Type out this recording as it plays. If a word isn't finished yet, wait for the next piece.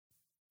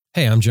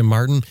Hey, I'm Jim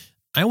Martin.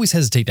 I always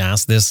hesitate to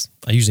ask this.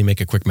 I usually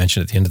make a quick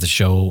mention at the end of the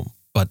show,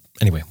 but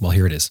anyway, well,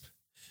 here it is.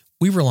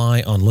 We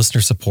rely on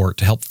listener support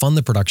to help fund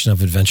the production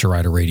of Adventure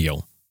Rider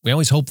Radio. We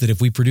always hope that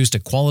if we produced a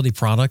quality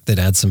product that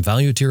adds some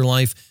value to your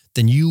life,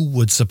 then you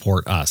would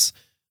support us.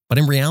 But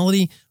in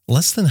reality,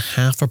 less than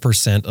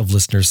 0.5% of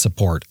listeners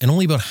support, and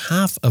only about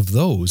half of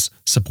those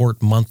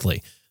support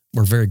monthly.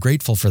 We're very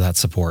grateful for that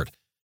support.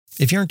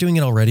 If you aren't doing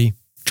it already,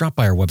 drop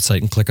by our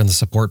website and click on the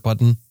support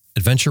button,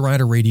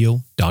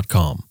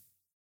 adventureriderradio.com.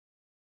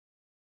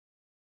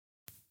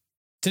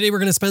 Today, we're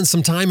going to spend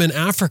some time in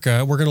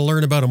Africa. We're going to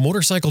learn about a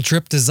motorcycle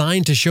trip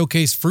designed to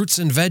showcase fruits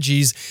and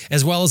veggies,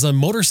 as well as a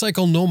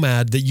motorcycle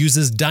nomad that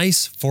uses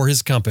dice for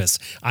his compass.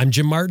 I'm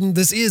Jim Martin.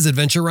 This is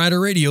Adventure Rider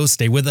Radio.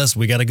 Stay with us.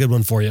 We got a good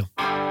one for you.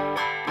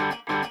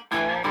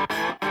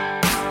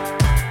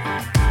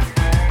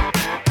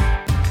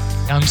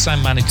 I'm Sam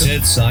Manicum.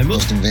 Ted Simon.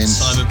 Austin Vince.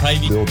 Simon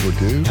Pavey. Bill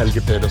Dragoo. Helga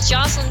Pedersen.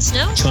 Jocelyn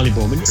Snow. Charlie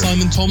Bowman.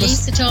 Simon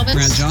Thomas. Lisa Thomas.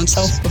 Grant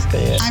Johnson. Elspeth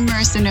Bear. I'm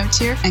Marissa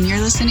Notier, and you're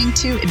listening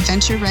to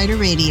Adventure Rider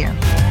Radio.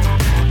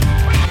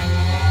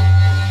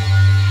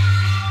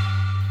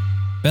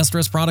 Best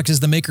Rest Products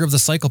is the maker of the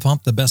Cycle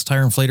Pump, the best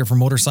tire inflator for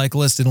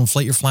motorcyclists. It'll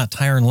inflate your flat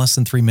tire in less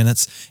than 3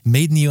 minutes.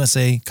 Made in the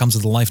USA, comes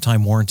with a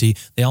lifetime warranty.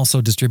 They also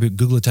distribute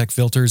Googletech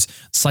filters,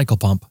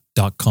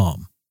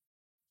 cyclepump.com.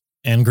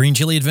 And Green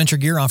Chili Adventure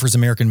Gear offers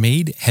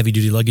American-made,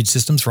 heavy-duty luggage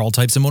systems for all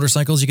types of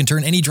motorcycles. You can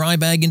turn any dry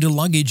bag into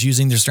luggage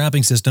using their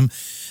strapping system.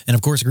 And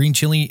of course, Green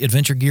Chili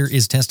Adventure Gear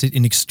is tested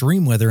in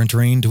extreme weather and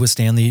terrain to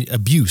withstand the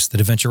abuse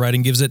that adventure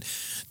riding gives it.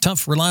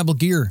 Tough, reliable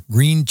gear,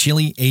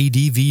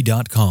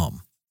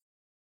 greenchiliadv.com.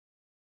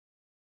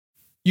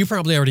 You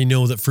probably already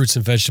know that fruits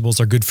and vegetables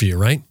are good for you,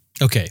 right?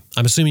 Okay,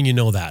 I'm assuming you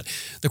know that.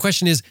 The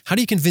question is, how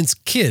do you convince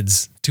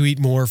kids to eat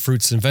more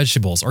fruits and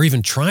vegetables, or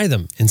even try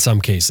them in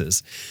some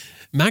cases?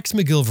 Max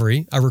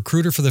McGilvery, a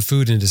recruiter for the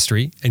food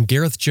industry, and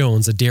Gareth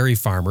Jones, a dairy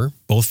farmer,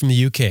 both from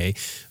the UK,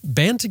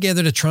 band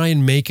together to try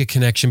and make a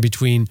connection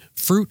between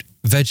fruit,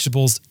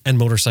 vegetables, and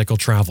motorcycle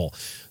travel.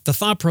 The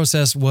thought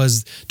process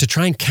was to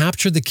try and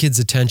capture the kids'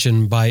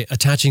 attention by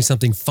attaching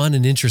something fun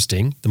and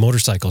interesting, the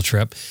motorcycle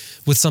trip,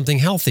 with something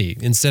healthy,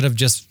 instead of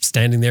just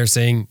standing there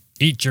saying,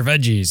 eat your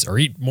veggies or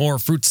eat more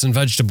fruits and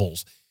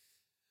vegetables.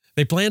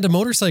 They planned a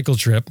motorcycle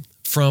trip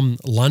from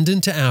London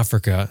to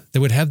Africa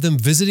that would have them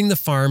visiting the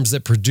farms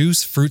that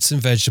produce fruits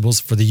and vegetables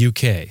for the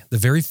UK, the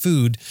very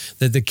food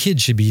that the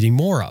kids should be eating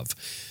more of.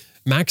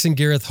 Max and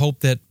Gareth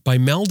hoped that by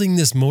melding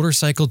this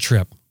motorcycle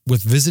trip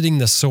with visiting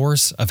the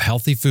source of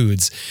healthy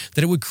foods,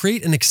 that it would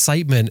create an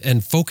excitement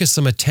and focus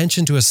some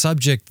attention to a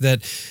subject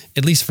that,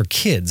 at least for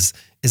kids,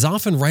 is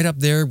often right up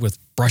there with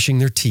brushing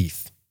their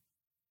teeth.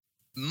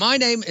 My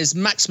name is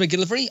Max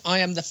McGilvery. I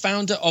am the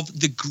founder of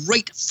the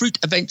Great Fruit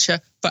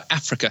Adventure for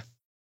Africa.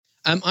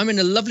 I'm in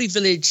a lovely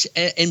village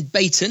in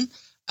Bayton,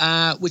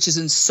 which is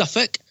in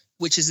Suffolk,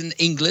 which is in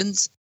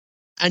England.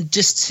 And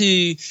just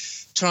to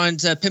try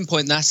and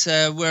pinpoint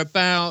that, we're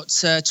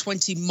about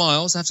 20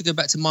 miles. I have to go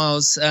back to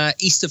miles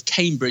east of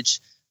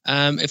Cambridge.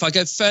 If I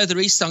go further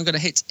east, I'm going to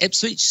hit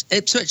Ipswich.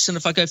 And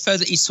if I go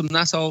further east from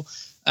that, I'll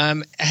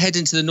head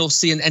into the North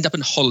Sea and end up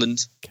in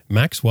Holland.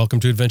 Max, welcome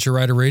to Adventure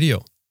Rider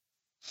Radio.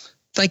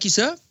 Thank you,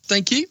 sir.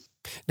 Thank you.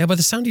 Now, by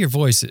the sound of your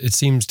voice, it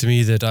seems to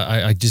me that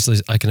I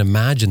can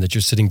imagine that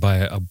you're sitting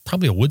by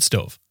probably a wood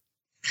stove.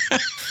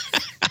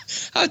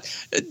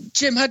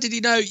 Jim, how did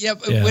you know? Yeah,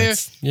 where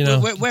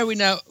are we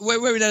now? Where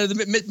are we now?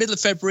 The middle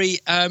of February.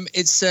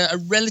 It's a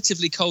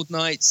relatively cold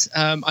night.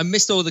 I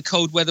missed all the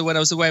cold weather when I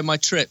was away on my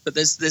trip, but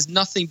there's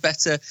nothing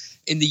better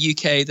in the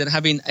UK than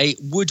having a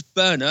wood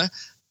burner,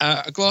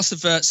 a glass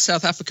of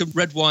South African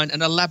red wine,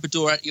 and a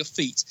Labrador at your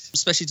feet,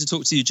 especially to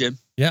talk to you, Jim.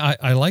 Yeah,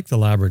 I like the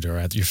Labrador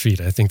at your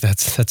feet. I think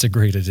that's a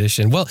great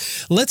addition. Well,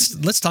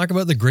 let's talk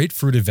about the Great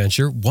Fruit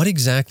Adventure. What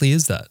exactly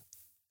is that?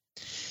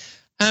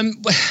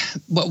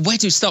 Well, where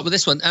do we start with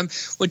this one?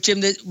 Well,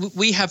 Jim,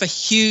 we have a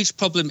huge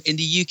problem in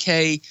the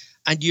UK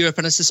and Europe,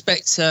 and I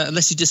suspect,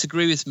 unless you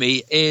disagree with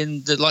me,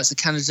 in the likes of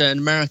Canada and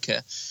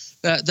America,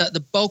 that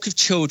the bulk of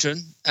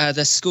children,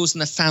 their schools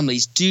and their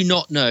families do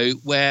not know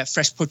where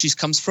fresh produce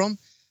comes from.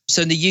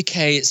 So in the UK,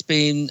 it's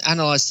been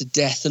analysed to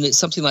death, and it's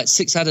something like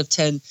 6 out of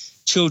 10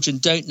 children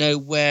don't know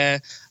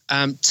where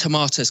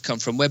tomatoes come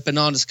from, where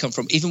bananas come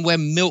from, even where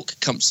milk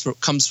comes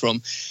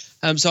from.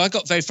 So I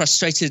got very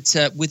frustrated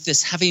with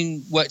this,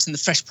 having worked in the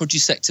fresh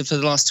produce sector for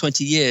the last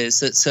 20 years,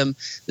 that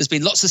there's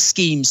been lots of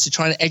schemes to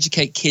try and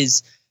educate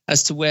kids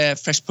as to where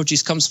fresh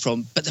produce comes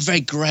from, but they're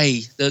very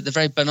grey, they're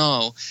very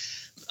banal.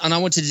 And I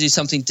wanted to do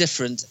something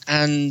different.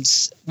 And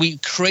we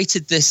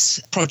created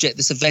this project,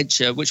 this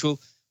adventure, which we'll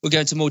go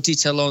into more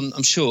detail on,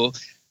 I'm sure.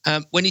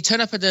 When you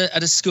turn up at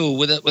a school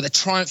with a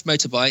Triumph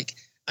motorbike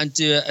and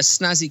do a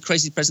snazzy,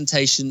 crazy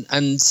presentation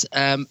and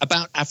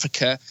about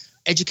Africa,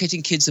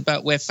 educating kids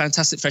about where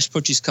fantastic fresh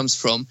produce comes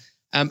from,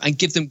 and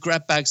give them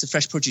grab bags of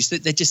fresh produce,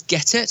 they just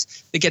get it.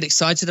 They get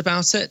excited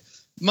about it.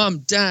 Mum,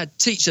 Dad,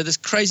 teacher, this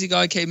crazy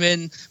guy came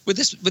in with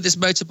this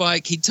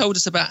motorbike. He told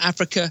us about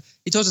Africa.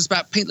 He told us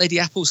about pink lady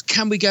apples.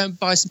 Can we go and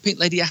buy some pink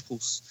lady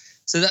apples?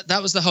 So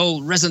that was the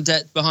whole raison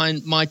d'etre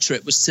behind my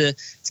trip, was to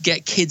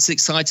get kids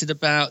excited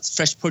about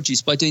fresh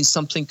produce by doing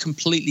something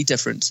completely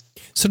different.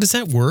 So does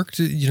that work?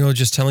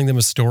 Just telling them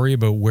a story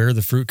about where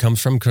the fruit comes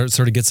from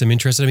sort of gets them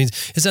interested? I mean,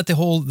 is that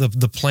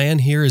the plan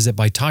here? Is it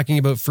by talking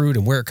about fruit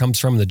and where it comes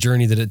from, the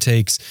journey that it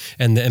takes,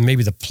 and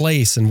maybe the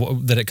place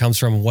and that it comes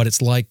from and what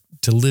it's like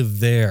to live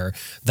there?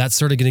 That's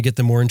sort of going to get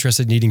them more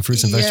interested in eating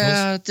fruits and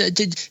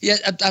vegetables? Yeah,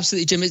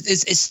 absolutely, Jim.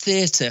 It's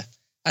theatre.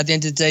 At the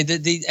end of the day,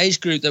 the age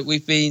group that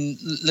we've been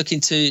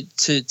looking to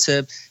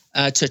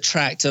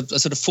attract are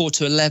sort of 4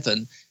 to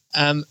 11.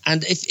 And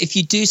if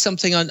you do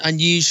something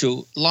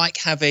unusual, like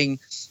having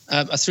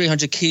a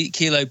 300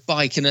 kilo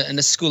bike in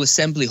a school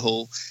assembly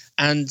hall,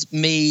 and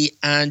you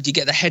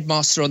get the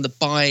headmaster on the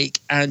bike,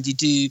 and you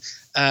do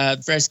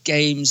various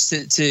games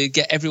to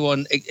get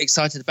everyone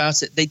excited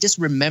about it, they just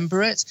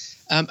remember it,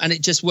 and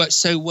it just works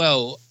so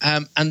well.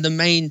 And the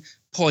main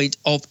point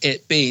of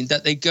it being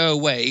that they go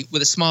away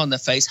with a smile on their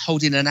face,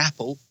 holding an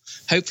apple,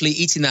 hopefully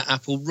eating that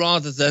apple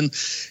rather than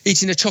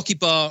eating a chocolate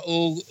bar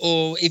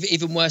or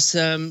even worse,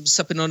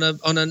 supping on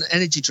an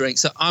energy drink.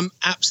 So I'm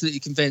absolutely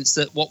convinced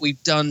that what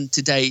we've done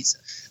to date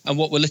and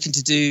what we're looking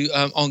to do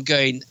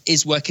ongoing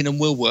is working and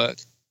will work.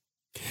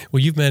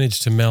 Well, you've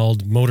managed to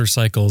meld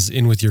motorcycles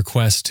in with your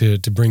quest to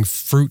bring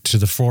fruit to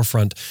the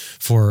forefront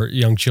for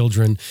young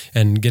children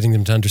and getting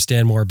them to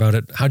understand more about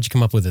it. How'd you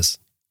come up with this?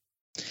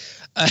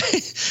 You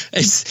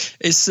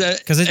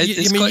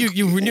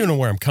know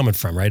where I'm coming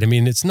from, right? I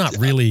mean, it's not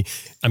really.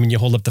 I mean, you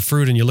hold up the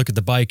fruit and you look at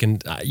the bike,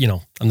 and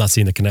I'm not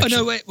seeing the connection. Oh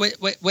no, wait.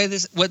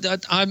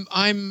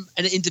 I'm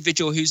an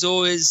individual who's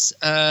always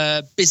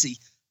busy.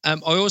 I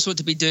always want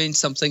to be doing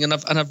something, and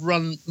I've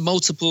run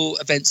multiple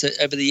events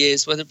over the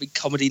years, whether it be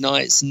comedy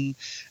nights and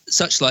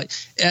such like.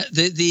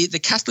 The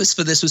catalyst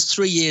for this was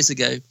 3 years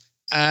ago.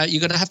 You're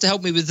going to have to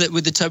help me with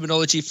the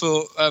terminology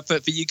for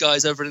you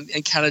guys over in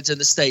Canada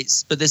and the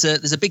States. But there's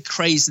a big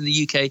craze in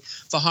the UK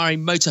for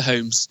hiring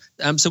motorhomes.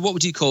 So what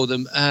would you call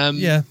them?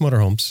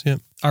 Motorhomes. Yeah,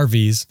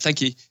 RVs.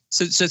 Thank you.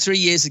 So 3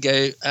 years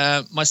ago,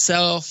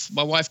 myself,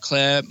 my wife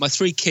Claire, my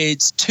 3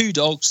 kids, 2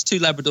 dogs, 2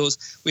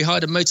 Labradors, we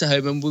hired a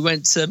motorhome and we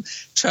went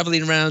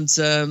traveling around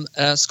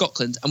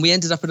Scotland, and we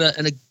ended up in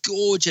a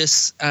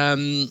gorgeous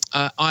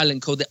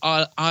island called the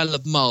Isle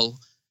of Mull,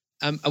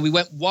 and we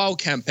went wild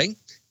camping.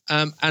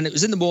 And it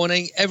was in the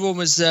morning. Everyone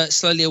was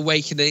slowly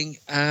awakening.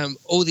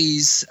 All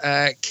these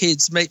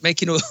kids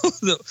making all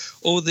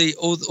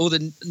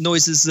the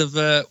noises of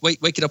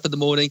waking up in the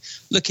morning,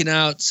 looking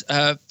out,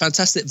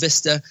 fantastic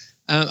vista.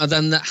 And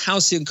then that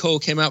halcyon call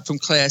came out from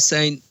Claire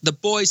saying, "The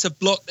boys have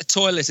blocked the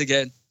toilet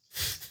again."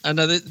 And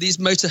these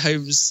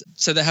motorhomes,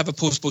 so they have a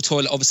portable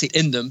toilet obviously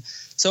in them.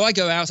 So I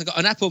go out, I got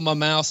an apple in my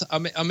mouth.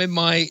 I'm in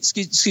my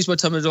excuse my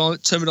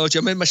terminology.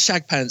 I'm in my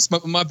shag pants,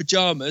 my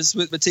pajamas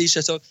with my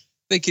t-shirt on,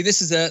 thinking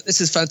this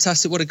is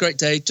fantastic. What a great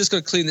day. Just got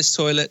to clean this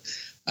toilet.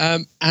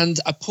 And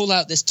I pull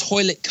out this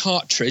toilet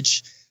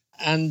cartridge,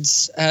 and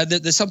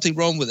there's something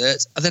wrong with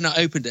it. And then I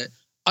opened it.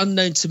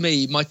 Unknown to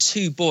me, my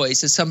 2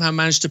 boys had somehow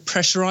managed to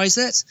pressurize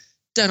it.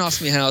 Don't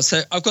ask me how.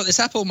 So I've got this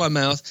apple in my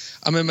mouth.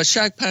 I'm in my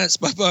shag pants,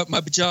 my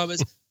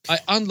pajamas. I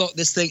unlock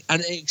this thing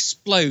and it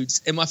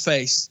explodes in my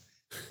face.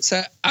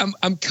 So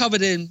I'm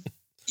covered in,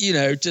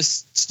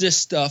 just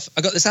stuff.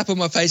 I got this apple in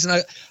my face,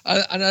 and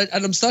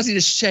I'm starting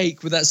to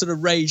shake with that sort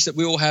of rage that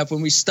we all have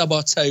when we stub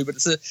our toe. But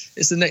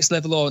it's the next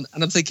level on,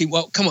 and I'm thinking,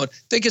 well, come on,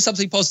 think of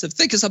something positive.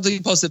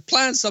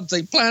 Plan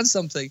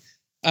something.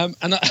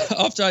 And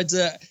after I'd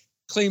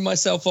cleaned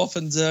myself off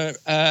and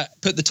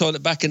put the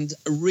toilet back and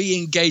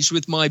re-engaged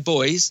with my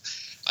boys,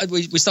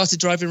 we started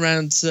driving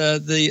around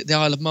the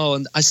Isle of Mull,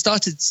 and I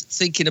started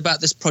thinking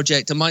about this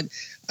project and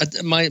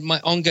my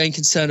ongoing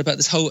concern about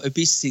this whole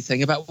obesity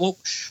thing. About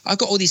I've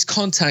got all these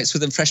contacts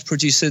within fresh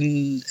produce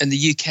in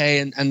the UK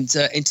and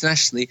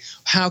internationally.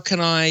 How can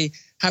I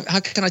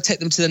take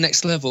them to the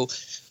next level?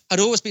 I'd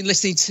always been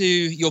listening to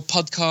your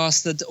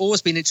podcast. I'd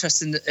always been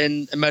interested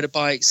in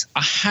motorbikes.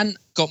 I hadn't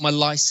got my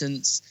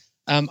license.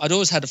 I'd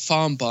always had a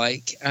farm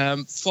bike.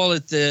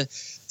 Followed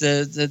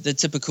the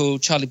typical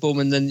Charlie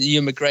Borman and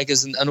Ewan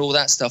McGregor's and all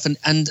that stuff,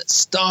 and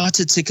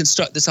started to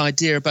construct this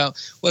idea about,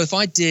 well, if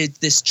I did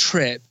this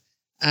trip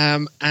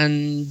and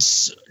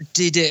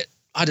did it,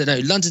 I don't know,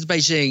 London to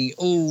Beijing.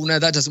 Oh no,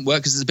 that doesn't work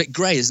because it's a bit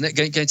grey, isn't it?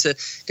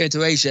 Going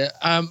to Asia.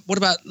 What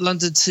about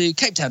London to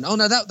Cape Town? Oh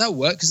no, that'll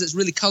work because it's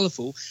really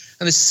colourful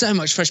and there's so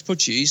much fresh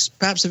produce.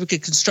 Perhaps if we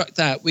could construct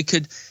that, we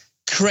could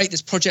create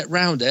this project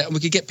around it, and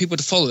we could get people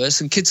to follow us,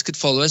 and kids could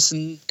follow us,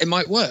 and it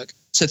might work.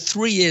 So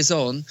 3 years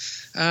on,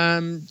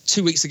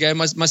 2 weeks ago,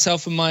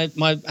 myself and my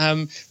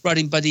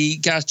riding buddy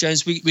Gareth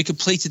Jones, we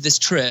completed this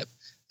trip,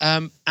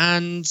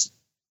 and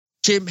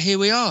Jim, here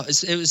we are.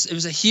 It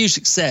was a huge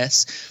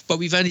success, but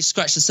we've only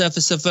scratched the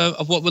surface of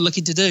what we're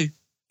looking to do.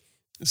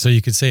 So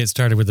you could say it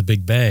started with a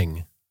big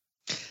bang.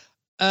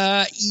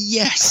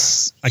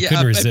 Yes, I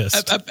couldn't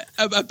resist.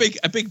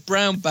 A big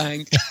brown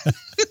bang.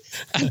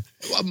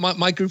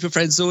 My group of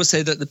friends always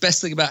say that the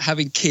best thing about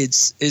having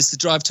kids is to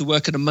drive to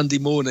work on a Monday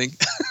morning.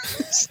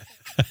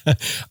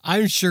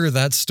 I'm sure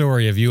that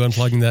story of you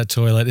unplugging that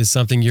toilet is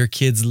something your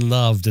kids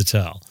love to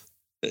tell.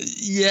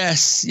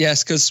 Yes,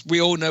 because we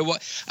all know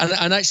what,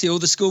 and actually all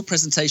the school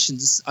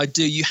presentations I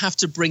do, you have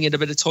to bring in a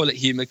bit of toilet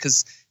humor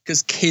because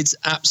kids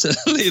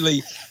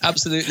absolutely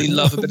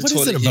love a bit of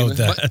toilet humor. What is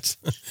it about that?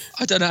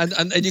 I don't know,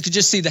 and you can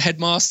just see the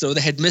headmaster or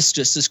the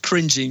headmistress just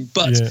cringing,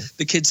 but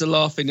the kids are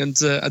laughing and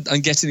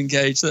getting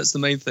engaged. That's the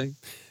main thing.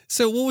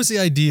 So what was the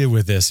idea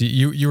with this?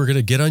 You were going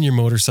to get on your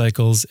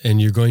motorcycles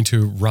and you're going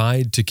to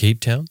ride to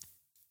Cape Town?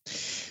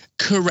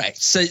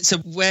 So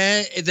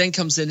where it then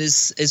comes in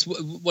is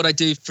what I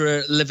do for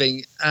a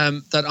living.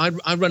 That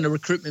I run a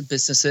recruitment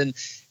business in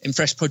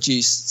fresh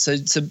produce.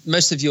 So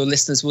most of your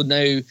listeners will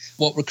know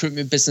what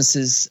recruitment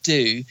businesses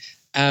do.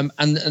 And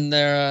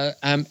there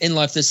are in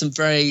life there's some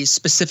very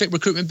specific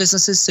recruitment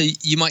businesses. So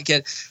you might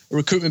get a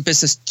recruitment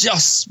business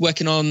just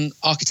working on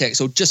architects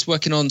or just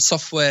working on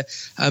software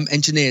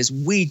engineers.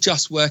 We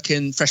just work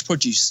in fresh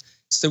produce.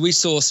 So we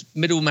source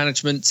middle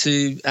management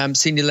to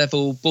senior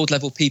level, board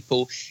level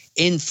people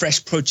in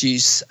fresh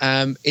produce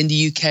in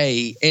the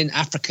UK, in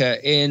Africa,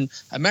 in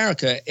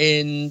America,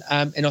 in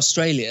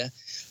Australia.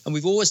 And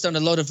we've always done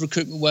a lot of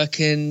recruitment work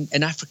in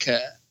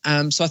Africa.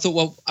 So I thought,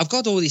 well, I've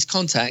got all these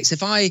contacts.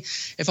 If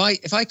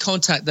I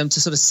contact them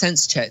to sort of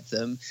sense check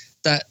them,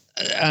 that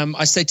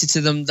I stated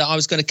to them that I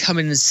was going to come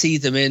in and see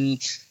them in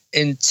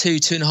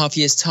 2.5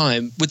 years'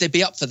 time, would they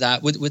be up for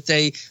that? Would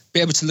they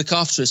be able to look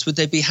after us? Would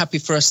they be happy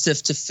for us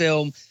to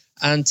film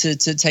and to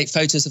take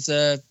photos of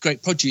the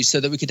great produce so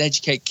that we could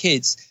educate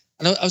kids?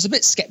 And I was a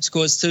bit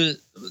skeptical as to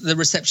the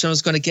reception I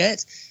was going to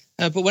get.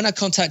 But when I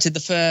contacted the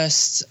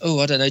first,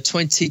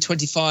 20,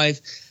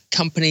 25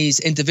 companies,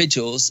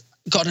 individuals,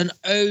 got an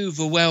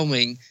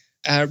overwhelming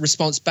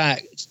response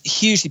back,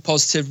 hugely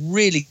positive,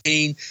 really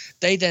keen.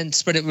 They then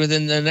spread it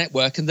within the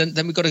network, and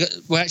then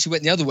we actually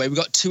went the other way. We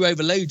got too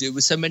overloaded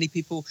with so many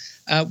people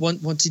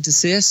wanting to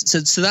see us.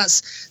 So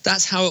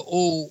that's how it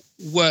all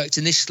worked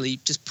initially,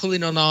 just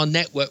pulling on our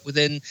network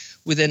within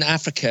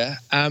Africa,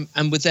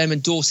 and with them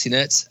endorsing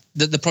it,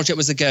 the project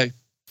was a go.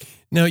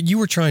 Now, you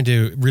were trying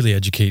to really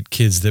educate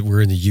kids that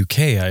were in the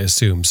UK, I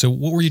assume. So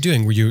what were you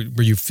doing? Were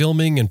you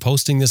filming and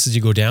posting this as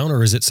you go down,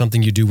 or is it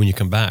something you do when you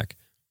come back?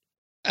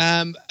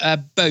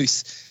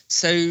 Both.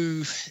 So,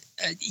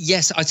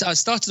 yes, I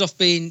started off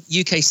being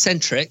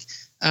UK-centric.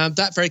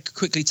 That very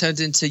quickly turned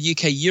into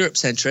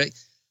UK-Europe-centric.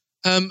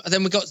 And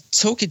then we got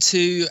talking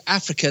to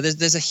Africa.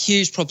 There's a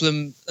huge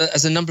problem,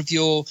 as a number of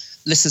your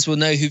listeners will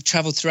know who've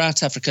traveled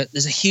throughout Africa,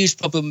 there's a huge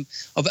problem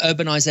of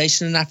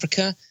urbanization in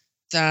Africa,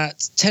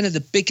 that 10 of the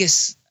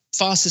biggest,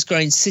 fastest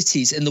growing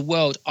cities in the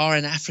world are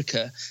in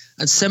Africa.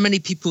 And so many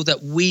people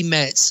that we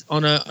met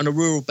on a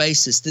rural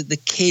basis, that the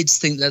kids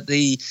think that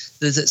the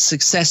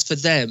success for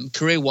them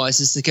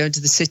career-wise is to go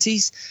into the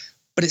cities.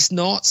 But it's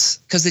not,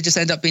 because they just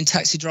end up being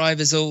taxi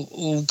drivers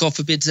or God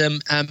forbid,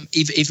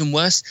 even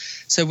worse.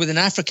 So within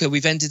Africa,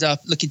 we've ended up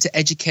looking to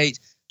educate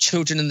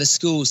children in the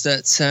schools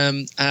that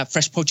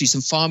fresh produce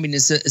and farming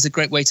is a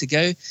great way to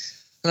go.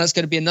 And that's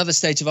going to be another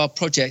stage of our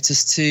project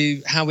as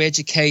to how we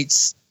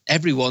educate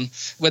everyone,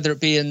 whether it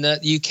be in the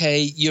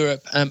UK,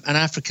 Europe, and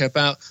Africa,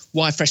 about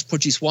why fresh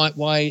produce,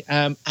 why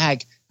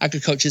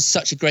agriculture is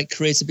such a great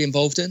career to be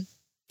involved in.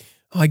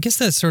 Oh, I guess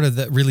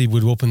that really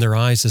would open their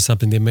eyes to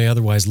something they may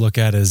otherwise look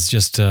at as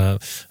just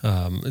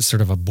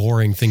sort of a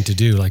boring thing to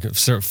do, like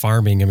sort of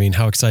farming. I mean,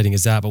 how exciting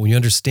is that? But when you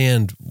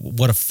understand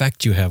what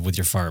effect you have with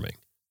your farming.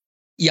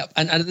 Yep.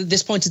 And at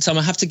this point in time,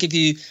 I have to give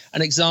you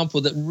an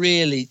example that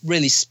really,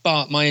 really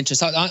sparked my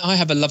interest. I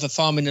have a love of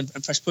farming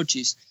and fresh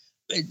produce.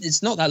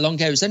 It's not that long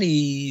ago. It was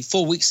only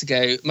 4 weeks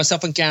ago.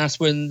 Myself and Gareth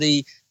were in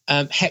the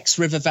Hex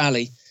River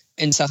Valley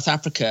in South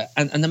Africa.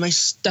 And the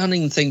most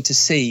stunning thing to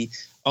see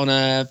on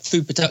a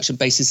food production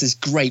basis is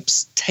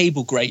grapes,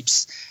 table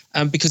grapes,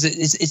 because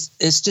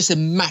it's just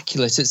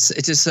immaculate.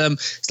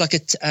 It's like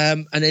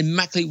an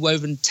immaculate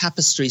woven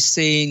tapestry,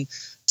 seeing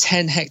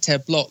 10-hectare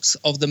blocks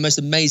of the most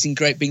amazing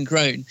grape being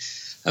grown.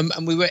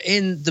 And we were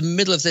in the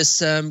middle of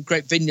this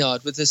grape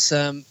vineyard with this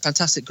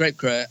fantastic grape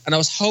grower, and I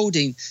was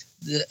holding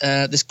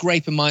this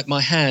grape in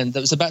my hand that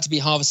was about to be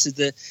harvested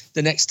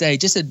the next day,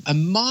 just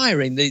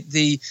admiring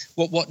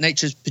what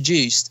nature has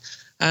produced.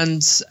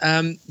 And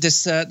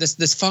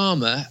this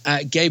farmer,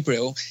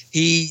 Gabriel,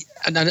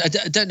 and I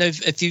don't know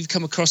if you've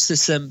come across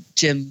this,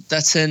 Jim,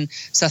 that's in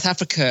South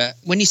Africa.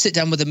 When you sit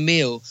down with a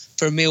meal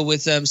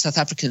with South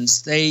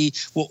Africans, they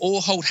will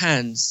all hold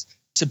hands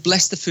to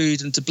bless the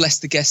food and to bless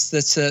the guests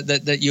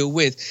that you're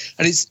with.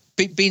 And it's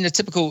being a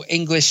typical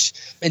English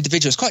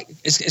individual,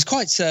 it's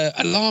quite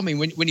alarming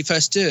when you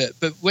first do it.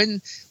 But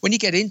when you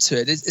get into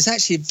it, it's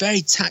actually very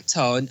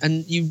tactile,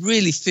 and you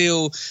really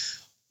feel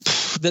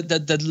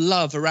the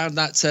love around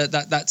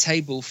that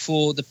table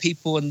for the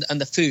people and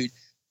the food.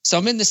 So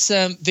I'm in this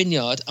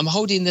vineyard. I'm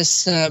holding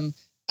this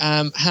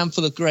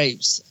handful of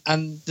grapes,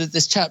 and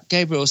this chap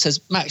Gabriel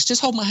says, "Max,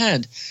 just hold my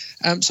hand."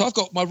 So I've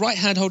got my right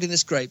hand holding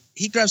this grape.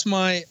 He grabs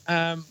my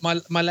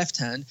left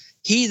hand.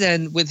 He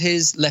then, with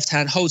his left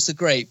hand, holds the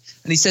grape,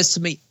 and he says to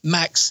me,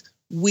 "Max,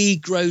 we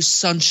grow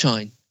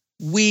sunshine.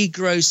 we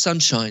grow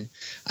sunshine.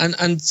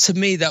 And to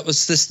me, that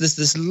was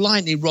this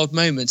lightning rod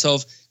moment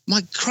of,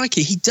 my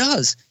crikey, he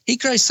does. He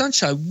grows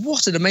sunshine.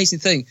 What an amazing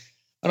thing.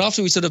 And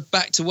after we sort of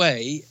backed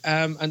away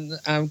and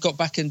got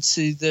back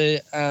into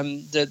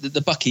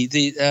the bucky,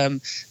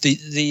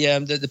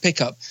 the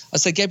pickup, I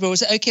said, Gabriel,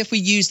 is it okay if we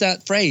use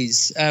that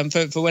phrase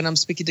for when I'm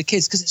speaking to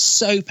kids? Because it's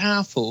so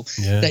powerful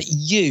that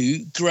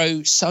you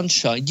grow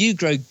sunshine, you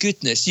grow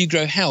goodness, you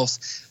grow health,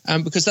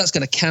 because that's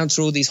going to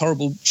counter all these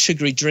horrible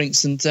sugary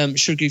drinks and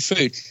sugary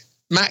food.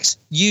 Max,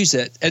 use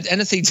it.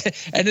 Anything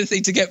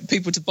to get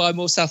people to buy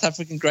more South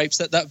African grapes,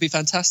 that would be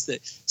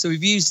fantastic. So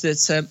we've used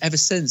it ever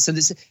since, and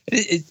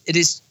it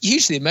is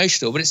hugely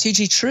emotional, but it's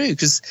hugely true,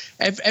 because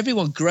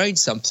everyone growing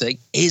something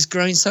is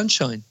growing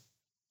sunshine.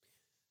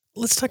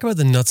 Let's talk about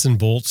the nuts and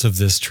bolts of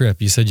this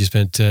trip. You said you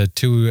spent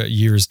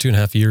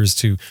 2.5 years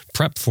to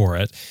prep for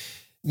it.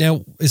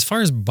 Now, as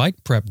far as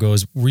bike prep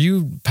goes, were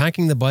you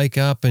packing the bike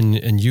up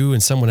and you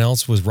and someone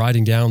else was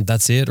riding down,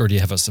 that's it? Or do you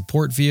have a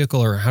support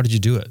vehicle, or how did you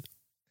do it?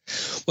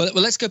 Well,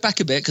 let's go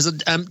back a bit, because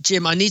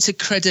Jim, I need to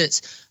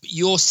credit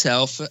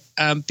yourself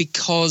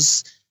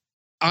because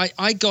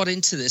I got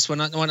into this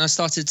when I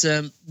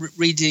started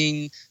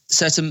reading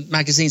certain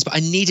magazines, but I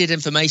needed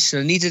information.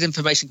 I needed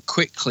information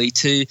quickly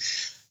to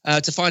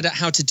find out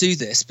how to do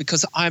this,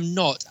 because I'm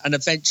not an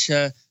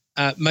adventure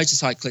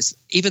motorcyclist.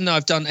 Even though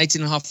I've done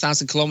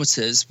 18,500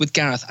 kilometers with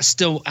Gareth, I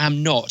still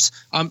am not.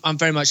 I'm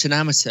very much an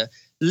amateur.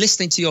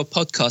 Listening to your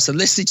podcast and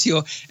listening to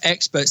your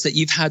experts that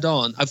you've had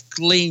on, I've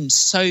gleaned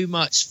so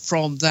much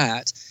from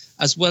that,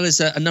 as well as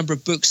a number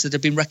of books that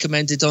have been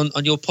recommended on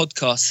your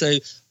podcast. So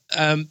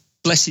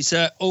bless you,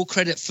 sir. All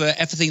credit for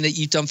everything that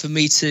you've done for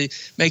me to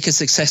make a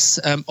success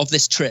of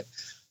this trip.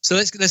 So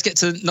let's get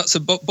to nuts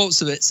and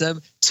bolts of it.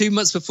 2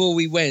 months before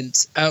we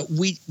went,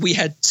 we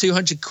had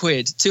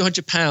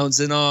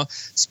 £200 in our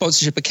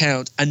sponsorship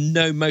account and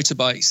no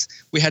motorbikes.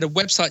 We had a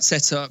website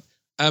set up.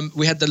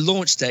 We had the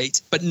launch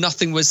date, but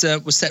nothing was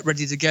set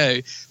ready to go.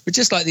 But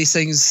just like these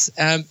things,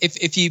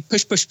 if you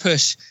push,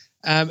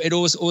 it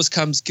always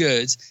comes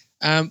good.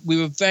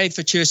 We were very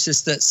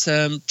fortuitous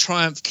that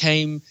Triumph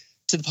came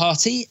to the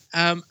party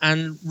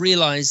and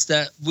realised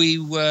that we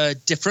were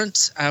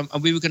different and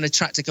we were going to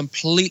attract a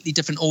completely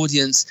different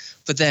audience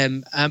for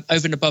them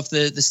over and above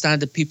the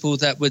standard people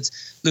that would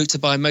look to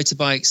buy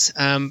motorbikes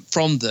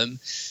from them.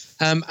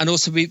 And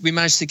also, we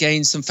managed to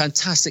gain some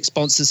fantastic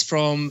sponsors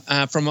from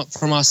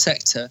our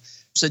sector.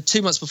 So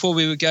 2 months before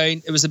we were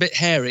going, it was a bit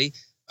hairy.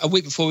 A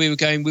week before we were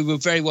going, we were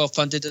very well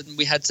funded and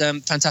we had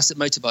fantastic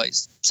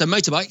motorbikes. So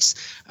motorbikes,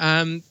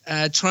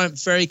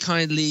 Triumph very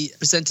kindly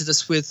presented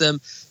us with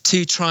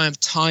 2 Triumph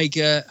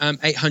Tiger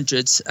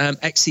 800s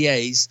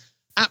XEAs,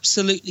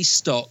 absolutely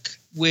stock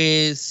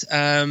with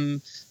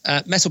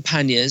metal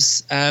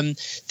panniers.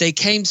 They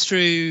came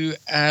through,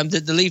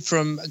 the lead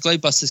from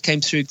Globebusters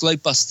came through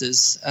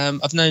Globebusters.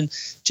 I've known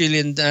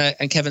Julian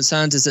and Kevin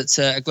Sanders at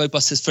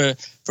Globebusters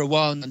for a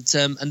while,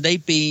 and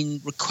they've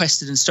been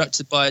requested and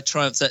instructed by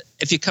Triumph that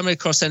if you're coming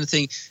across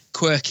anything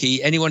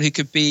quirky, anyone who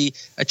could be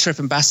a trip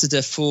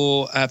ambassador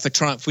for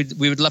Triumph,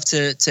 we would love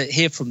to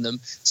hear from them.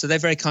 So they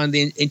very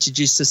kindly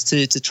introduced us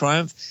to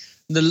Triumph.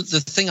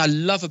 The thing I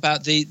love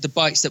about the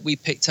bikes that we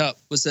picked up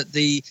was that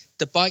the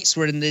bikes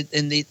were in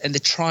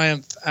the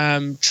Triumph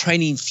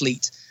training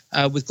fleet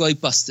with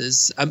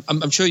Globebusters.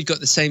 I'm sure you've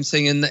got the same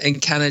thing in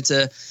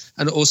Canada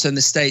and also in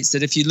the States,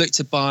 that if you look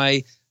to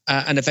buy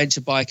an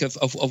adventure bike of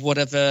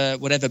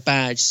whatever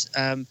badge,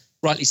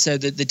 rightly so,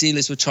 that the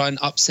dealers would try and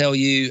upsell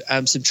you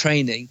some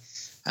training.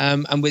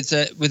 And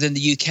within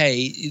the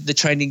UK, the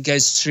training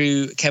goes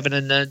through Kevin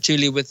and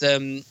Julia with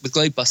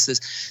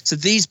Globebusters. So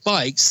these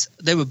bikes,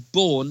 they were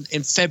born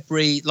in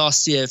February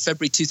last year,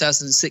 February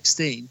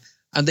 2016,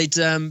 and they'd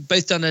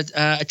both done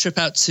a trip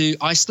out to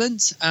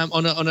Iceland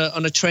on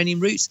a training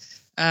route,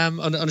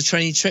 on a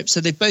training trip.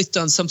 So they've both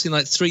done something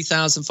like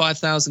 3,000,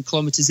 5,000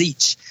 kilometers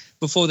each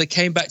before they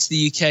came back to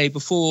the UK.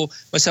 Before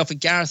myself and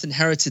Gareth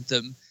inherited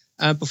them.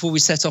 Before we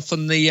set off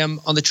on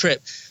the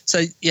trip.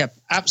 So yeah,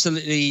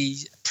 absolutely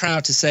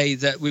proud to say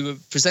that we were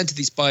presented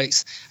these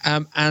bikes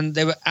and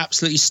they were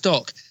absolutely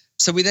stock.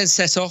 So we then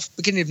set off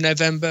beginning of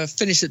November,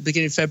 finished at the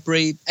beginning of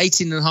February,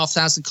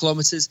 18,500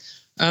 kilometers,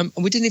 and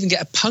we didn't even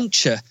get a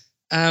puncture.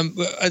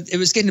 It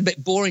was getting a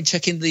bit boring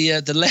checking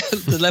the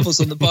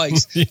levels on the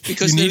bikes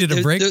because you needed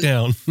a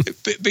breakdown.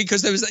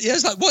 Because there was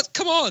it's like, what?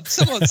 Come on,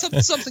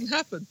 something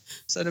happened.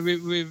 So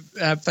we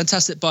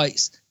fantastic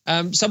bikes.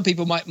 Some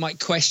people might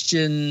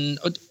question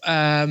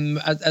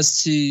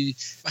as to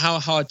how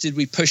hard did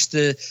we push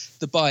the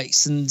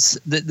bikes, and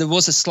there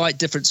was a slight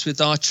difference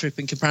with our trip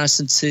in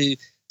comparison to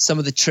some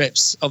of the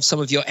trips of some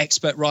of your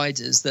expert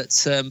riders. That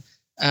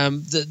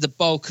the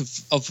bulk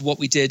of what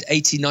we did,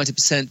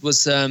 80-90%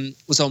 was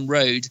on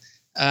road,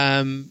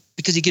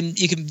 because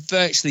you can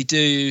virtually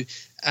do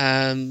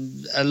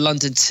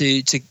London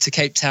to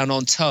Cape Town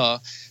on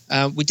tar.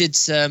 We did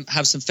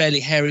have some fairly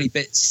hairy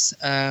bits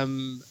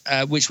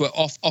which were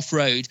off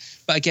road,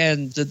 but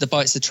again, the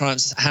bikes, the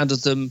Triumphs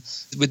handled them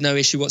with no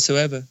issue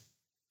whatsoever.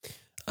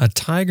 A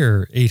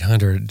Tiger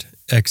 800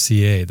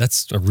 XCA.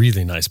 That's a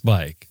really nice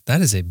bike.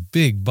 That is a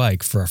big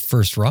bike for a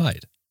first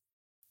ride.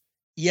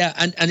 Yeah,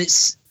 and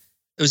it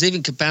was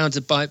even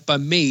compounded by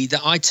me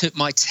that I took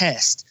my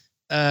test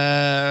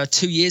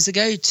 2 years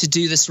ago to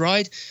do this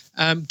ride.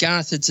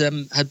 Gareth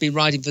had been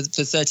riding for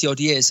 30 odd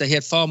years, so he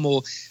had far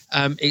more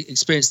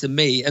experience than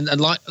me, and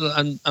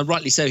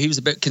rightly so. He was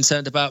a bit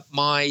concerned about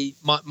my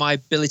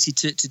ability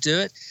to do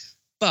it.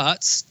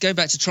 But going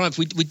back to Triumph,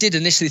 we did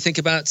initially think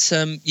about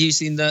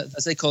using the,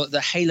 as they call it,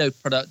 the Halo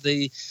product,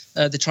 the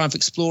Triumph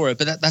Explorer.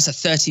 But that's a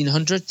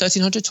 1300,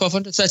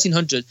 1200,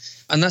 1300.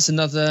 And that's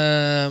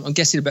another, I'm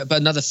guessing about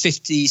another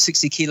 50,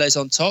 60 kilos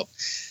on top.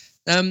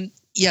 Going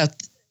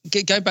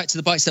back to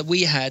the bikes that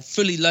we had,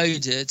 fully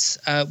loaded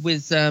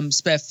with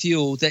spare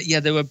fuel,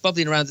 they were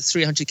bubbling around the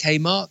 300k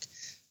mark.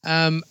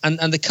 And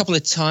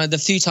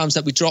the few times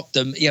that we dropped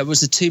them, it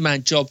was a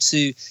two-man job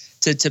to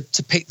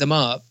pick them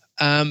up.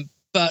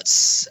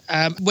 But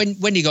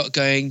when you got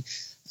going,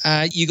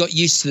 you got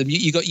used to them.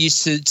 You got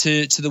used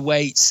to the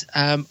weight.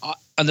 And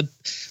the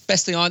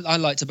best thing I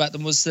liked about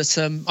them was that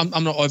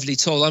I'm not overly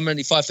tall. I'm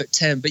only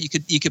 5'10", but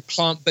you could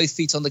plant both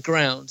feet on the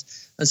ground,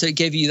 and so it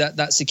gave you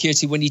that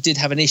security when you did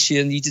have an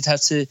issue and you did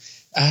have to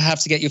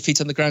get your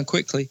feet on the ground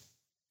quickly.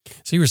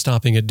 So you were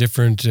stopping at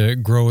different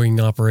growing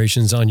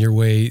operations on your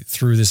way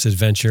through this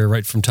adventure,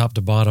 right from top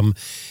to bottom,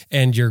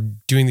 and you're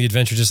doing the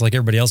adventure just like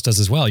everybody else does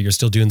as well. You're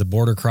still doing the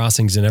border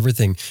crossings and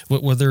everything.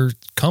 Were there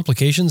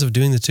complications of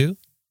doing the two?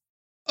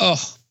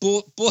 Oh,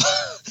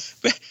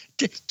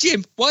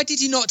 Jim, why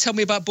did you not tell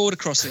me about border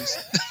crossings?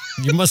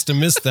 You must have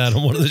missed that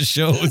on one of the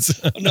shows.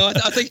 No,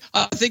 I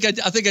think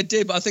I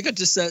did, but I think I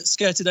just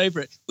skirted over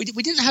it. We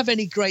didn't have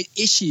any great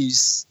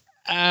issues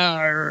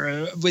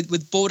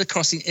with border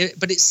crossing,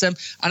 but it's and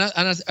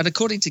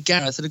according to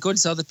Gareth and according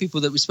to other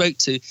people that we spoke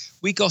to,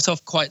 we got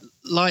off quite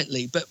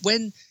lightly. But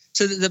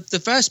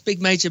the first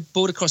big major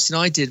border crossing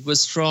I did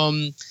was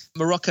from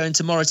Morocco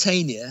into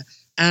Mauritania,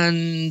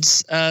 and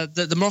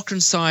the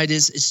Moroccan side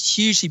is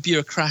hugely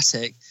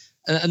bureaucratic,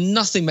 and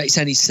nothing makes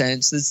any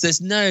sense.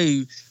 There's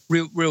no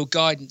real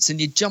guidance, and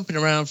you're jumping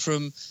around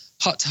from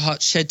hut to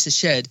hut, shed to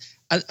shed,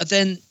 and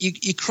then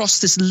you cross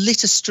this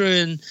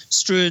litter-strewn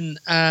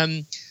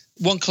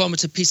 1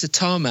 kilometre piece of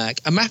tarmac,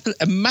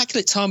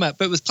 immaculate tarmac,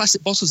 but with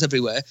plastic bottles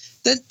everywhere.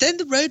 Then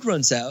the road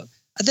runs out,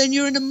 and then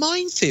you're in a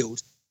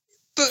minefield.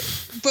 But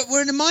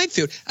we're in a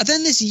minefield, and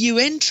then there's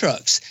UN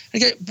trucks.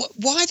 And I go,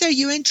 why are there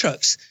UN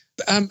trucks?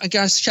 And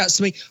Gareth shouts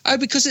to me, "Oh,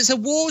 because it's a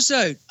war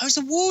zone." Oh, it's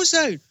a war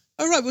zone.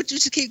 All right, we'll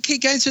just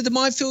keep going through the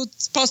minefield,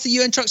 past the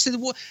UN trucks through the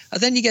war,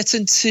 and then you get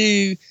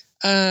into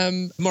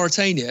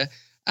Mauritania.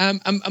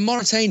 And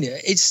Mauritania,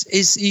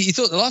 it's you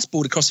thought the last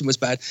border crossing was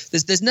bad.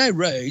 There's no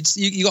roads.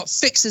 You got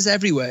fixers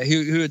everywhere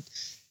who are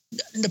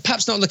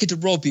perhaps not looking to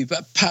rob you,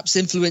 but perhaps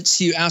influence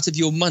you out of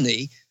your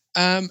money.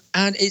 And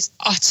it's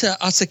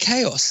utter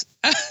chaos.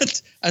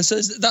 And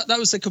so that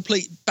was a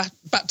complete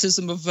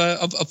baptism of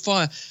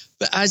fire.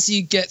 But as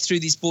you get through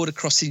these border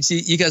crossings,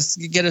 you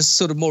get a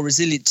sort of more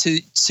resilient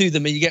to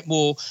them, and you get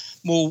more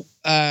war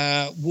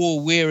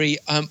weary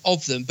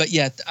of them. But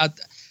yeah.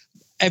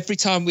 Every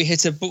time we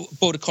hit a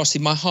border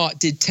crossing, my heart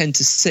did tend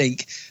to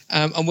sink.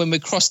 And when we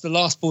crossed the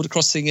last border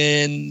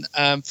crossing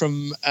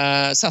from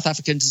South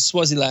Africa into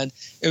Swaziland,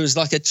 it was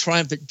like a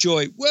triumphant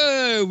joy.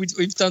 Whoa,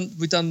 we've done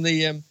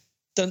the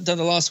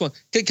last one.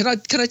 Can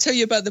I tell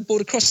you about the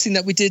border crossing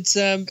that we did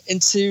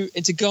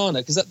into Ghana,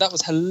 because that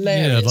was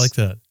hilarious. Yeah, I'd like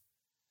that.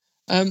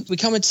 We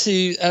come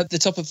into the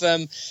top of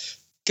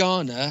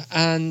Ghana,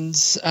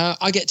 and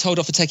I get told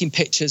off for taking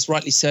pictures,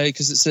 rightly so,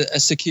 because it's a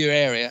secure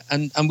area,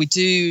 and we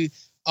do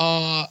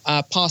our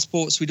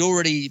passports. We'd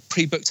already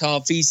pre-booked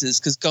our visas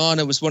because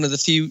Ghana was one of the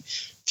few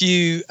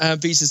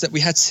visas that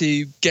we had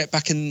to get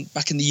back in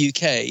the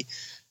UK.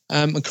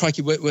 And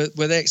crikey, were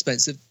they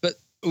expensive? But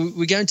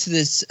we go into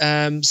this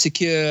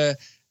secure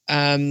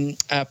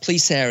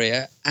police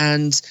area,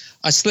 and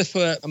I slip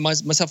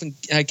myself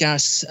and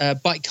Gareth's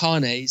bike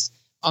carnets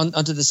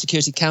under the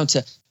security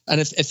counter. And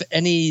if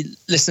any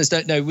listeners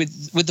don't know,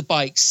 with the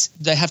bikes,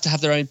 they have to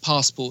have their own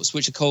passports,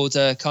 which are called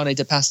carnet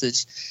de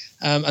passage.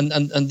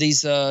 And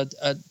these are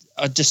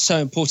just so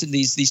important,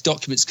 these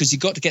documents, because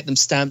you've got to get them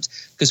stamped,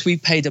 because we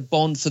paid a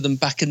bond for them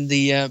back in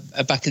the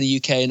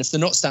UK, and if they're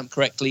not stamped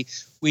correctly,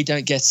 we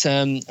don't get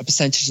a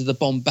percentage of the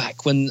bond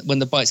back when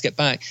the bikes get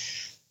back.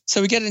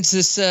 So we get into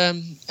this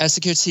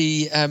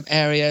security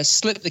area,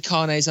 slip the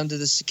carnets under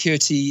the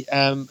security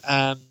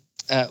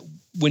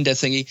window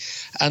thingy,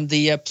 and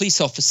the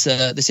police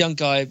officer, this young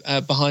guy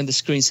behind the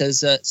screen,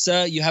 says,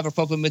 "Sir, you have a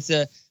problem with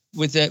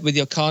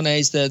your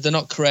carnets. They're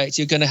not correct.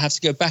 You're going to have to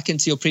go back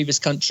into your previous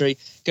country,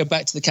 go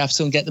back to the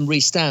capital, and get them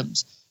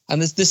re-stamped."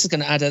 And this is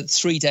going to add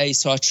 3 days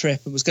to our trip.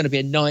 It was going to be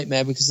a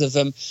nightmare because of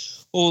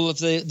all of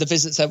the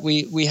visits that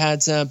we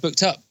had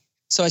booked up.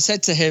 So I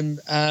said to him,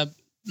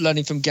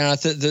 learning from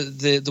Gareth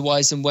the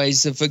whys and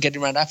ways of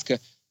getting around Africa,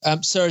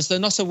 "Sir, is there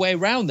not a way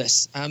around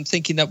this?" I'm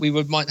thinking that we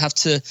might have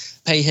to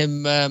pay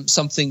him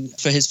something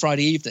for his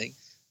Friday evening.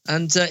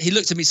 And he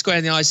looked at me square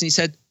in the eyes and he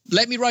said,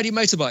 "Let me ride your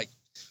motorbike."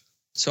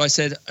 So I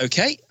said,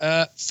 "Okay,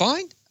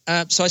 fine."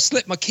 So I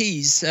slipped my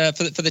keys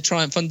for the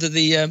Triumph under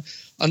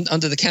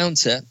the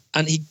counter,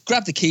 and he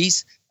grabbed the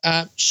keys,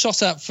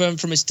 shot out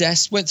from his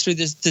desk, went through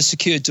the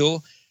secure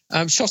door,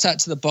 shot out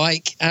to the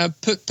bike,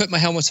 put my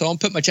helmet on,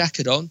 put my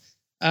jacket on,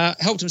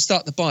 helped him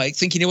start the bike,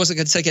 thinking he wasn't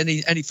going to take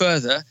any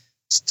further.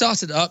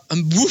 Started up,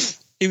 and woof,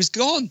 he was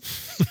gone.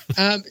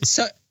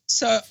 So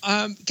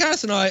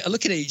Gareth and I are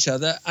looking at each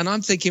other, and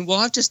I'm thinking, well,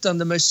 I've just done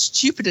the most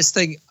stupidest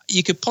thing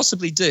you could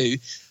possibly do.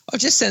 I've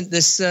just sent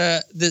this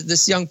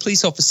young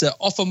police officer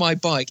off on my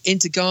bike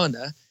into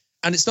Ghana,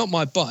 and it's not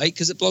my bike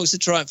because it belongs to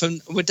Triumph,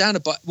 and we're down a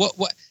bike.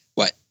 What?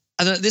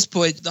 And at this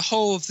point, the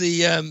whole of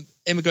the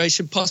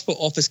immigration passport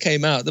office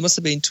came out. There must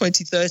have been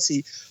 20,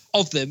 30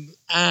 of them.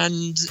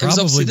 And it was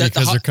probably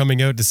because they're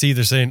coming out to see,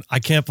 they're saying, I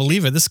can't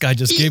believe it. This guy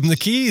just gave him the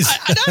keys.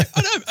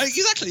 I know,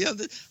 exactly. And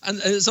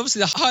it's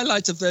obviously the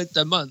highlight of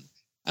the month.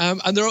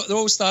 And they're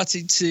all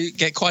starting to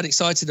get quite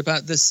excited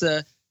about this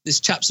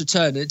chap's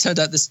return. And it turned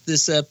out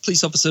this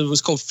police officer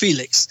was called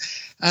Felix.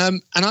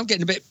 And I'm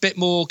getting a bit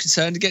more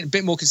concerned,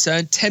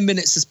 10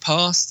 minutes has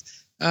passed.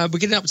 We're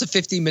getting up to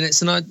 15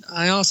 minutes, and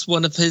I asked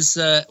one of his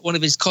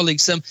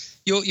colleagues,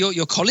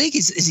 your colleague,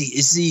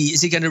 is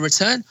he going to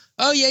return?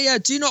 Oh yeah,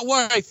 do not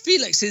worry,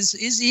 Felix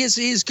he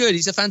is good.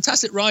 He's a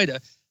fantastic rider.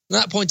 At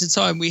that point in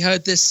time, we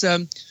heard this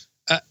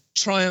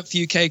Triumph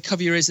UK,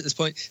 cover your ears at this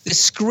point,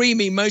 this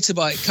screaming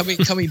motorbike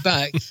coming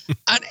back,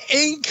 and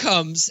in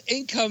comes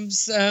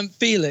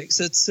Felix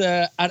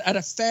at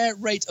a fair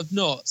rate of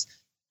knots.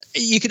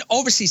 You can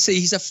obviously see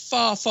he's a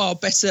far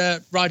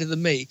better rider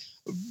than me.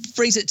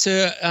 Brings it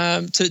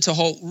to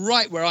halt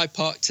right where I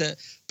parked,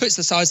 puts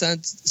the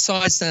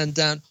side stand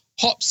down,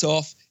 hops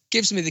off,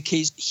 gives me the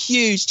keys.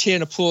 Huge cheer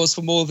and applause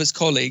from all of his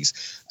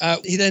colleagues.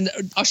 He then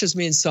ushers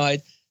me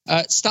inside,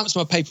 stamps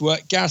my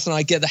paperwork. Gareth and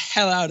I get the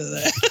hell out of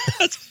there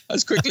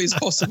as quickly as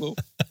possible.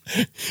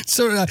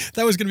 So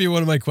that was going to be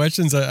one of my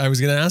questions. I was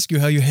going to ask you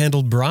how you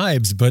handled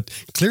bribes, but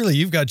clearly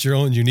you've got your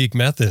own unique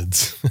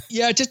methods.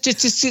 Yeah, just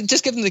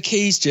give them the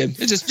keys, Jim.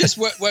 It just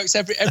works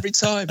every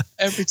time.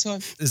 Every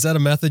time. Is that a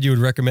method you would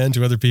recommend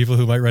to other people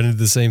who might run into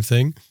the same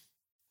thing?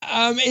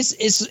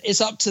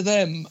 It's up to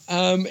them.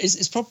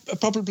 It's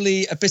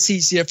probably a bit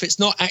easier if it's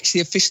not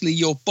actually officially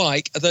your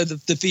bike, although the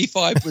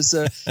V5 was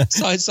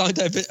signed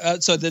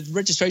over. So the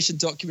registration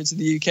documents in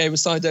the UK were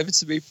signed over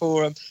to me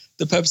for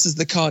the purposes of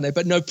the carnet.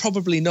 But no,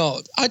 probably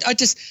not. I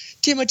just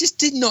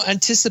did not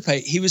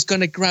anticipate he was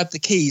going to grab the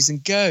keys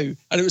and go.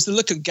 And it was the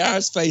look of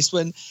Gareth's face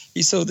when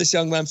he saw this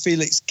young man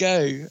Felix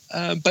go.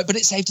 But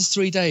it saved us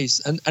 3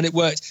 days, and it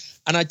worked.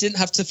 And I didn't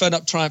have to phone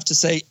up Triumph to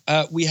say,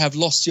 we have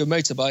lost your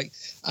motorbike.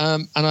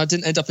 And I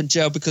didn't end up in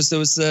jail because there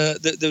was a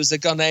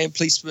Ghanaian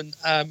policeman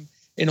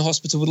in a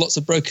hospital with lots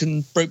of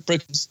broken.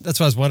 That's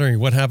what I was wondering.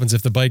 What happens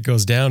if the bike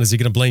goes down? Is he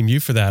going to blame you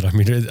for that? I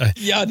mean,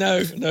 yeah,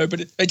 no, but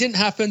it didn't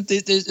happen.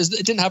 It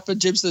didn't happen,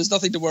 Jim, so there's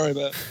nothing to worry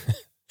about.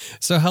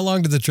 So how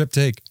long did the trip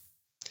take?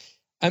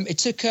 It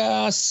took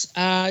us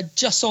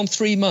just on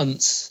 3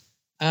 months.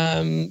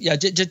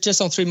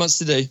 Just on 3 months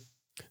to do.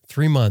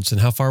 3 months.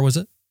 And how far was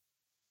it?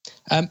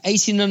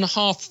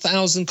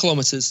 18,500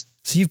 kilometers.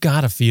 So you've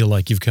got to feel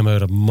like you've come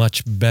out a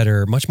much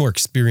better, much more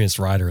experienced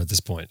rider at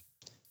this point.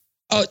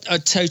 Oh,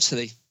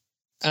 totally.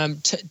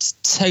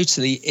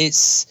 Totally.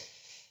 It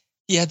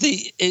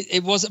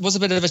was a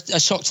bit of a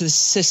shock to the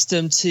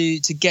system to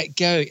get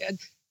going. And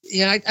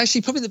yeah,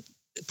 actually probably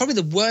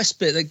the worst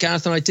bit that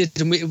Gareth and I did,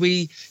 and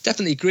we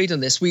definitely agreed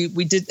on this. We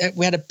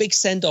had a big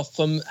send off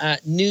from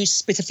New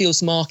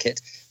Spitalfields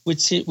Market,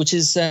 which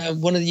is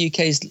one of the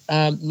UK's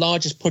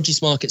largest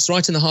produce markets,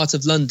 right in the heart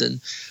of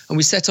London. And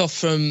we set off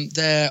from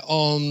there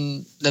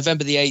on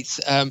November the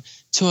 8th,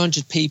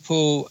 200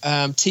 people,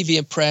 TV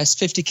and press,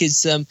 50 kids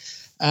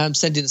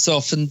sending us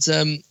off. And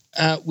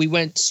we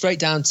went straight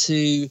down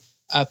to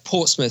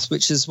Portsmouth,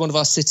 which is one of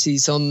our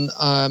cities on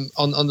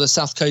the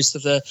south coast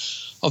of the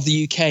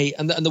UK.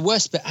 And the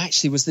worst bit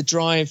actually was the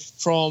drive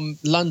from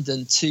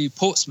London to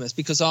Portsmouth,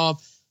 because our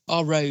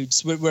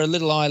roads, we're a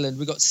little island.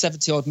 We've got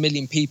 70 odd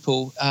million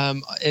people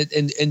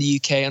in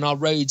the UK, and our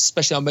roads,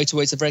 especially our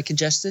motorways, are very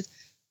congested.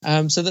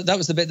 So that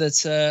was the bit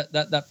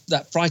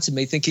that frightened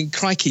me, thinking,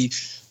 crikey,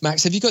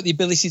 Max, have you got the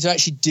ability to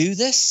actually do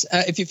this?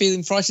 If you're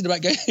feeling frightened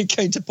about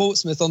going to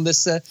Portsmouth on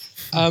this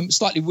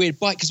slightly weird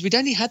bike, because we'd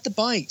only had the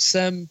bikes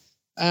 2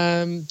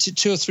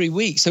 or 3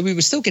 weeks, so we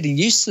were still getting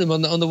used to them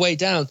on the way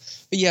down.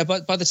 But yeah,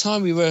 by the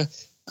time we were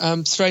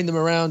throwing them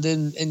around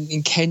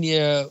in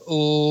Kenya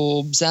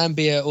or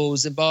Zambia or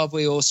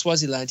Zimbabwe or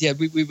Swaziland, yeah,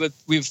 we were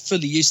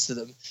fully used to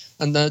them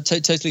and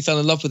totally fell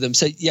in love with them.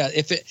 So yeah,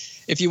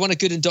 if you want a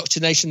good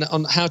indoctrination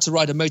on how to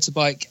ride a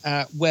motorbike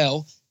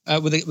well,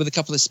 with a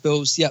couple of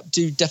spills, yeah,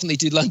 definitely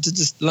do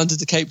London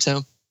to Cape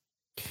Town.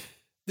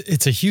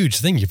 It's a huge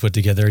thing you put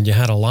together, and you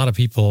had a lot of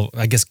people,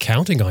 I guess,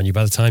 counting on you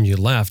by the time you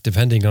left,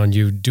 depending on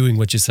you doing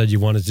what you said you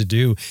wanted to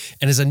do.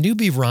 And as a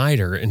newbie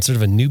rider and sort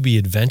of a newbie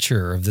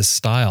adventurer of this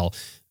style,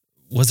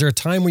 was there a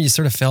time when you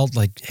sort of felt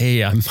like,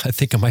 hey, I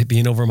think I might be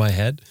in over my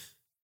head?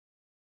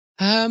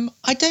 I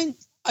don't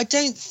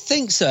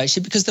think so,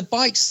 actually, because the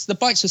bikes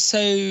were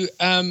so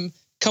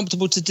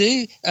comfortable to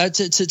do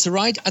to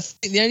ride. I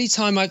think the only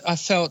time I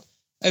felt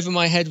over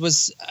my head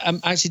was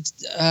actually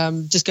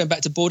just going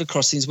back to border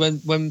crossings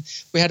when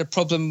we had a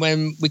problem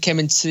when we came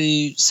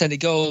into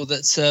Senegal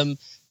that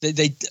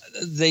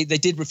they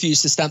did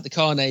refuse to stamp the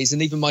carnets,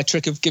 and even my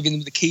trick of giving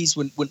them the keys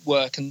wouldn't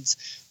work, and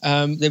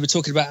they were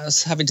talking about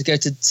us having to go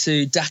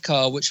to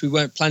Dakar, which we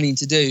weren't planning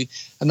to do,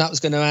 and that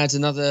was going to add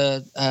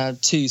another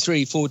 2,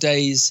 3, 4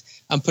 days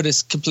and put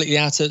us completely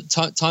out of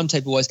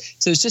timetable wise.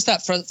 So it's just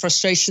that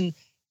frustration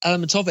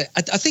element of it.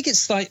 I think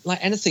it's like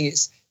anything,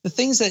 it's the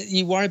things that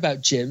you worry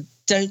about, Jim,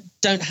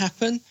 don't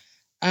happen.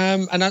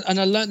 And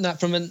I learned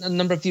that from a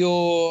number of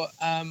your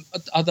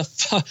other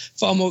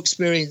far more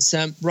experienced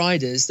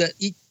riders, that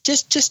you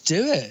just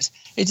do it.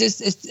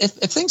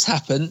 If things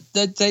happen,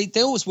 they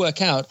always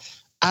work out.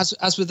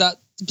 As with that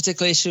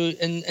particular issue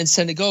in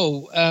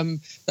Senegal,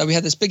 that we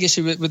had this big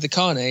issue with the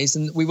carnets,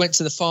 and we went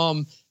to the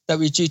farm that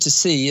we were due to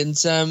see, and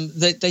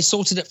they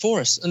sorted it for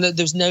us, and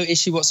there was no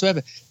issue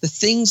whatsoever. The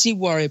things you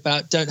worry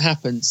about don't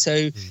happen.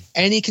 So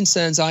any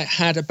concerns I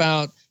had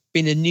about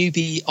being a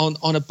newbie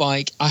on a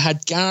bike, I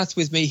had Gareth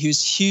with me,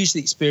 who's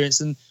hugely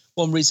experienced, and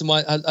one reason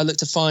why I looked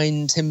to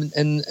find him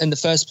in the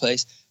first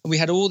place. And we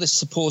had all this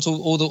support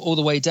all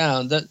the way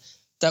down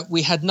that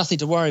we had nothing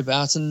to worry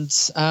about. And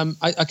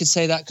I could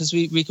say that because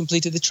we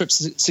completed the trip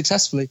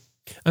successfully.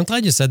 I'm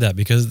glad you said that,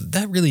 because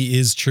that really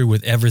is true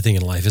with everything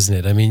in life, isn't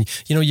it? I mean,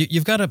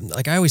 you've got to,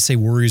 like I always say,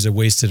 worry is a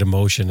wasted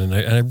emotion, and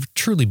I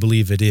truly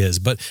believe it is.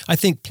 But I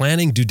think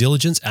planning, due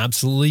diligence,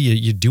 absolutely.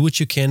 You do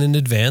what you can in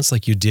advance,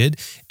 like you did,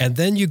 and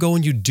then you go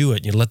and you do it.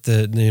 And you let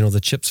the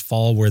chips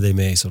fall where they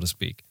may, so to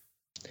speak.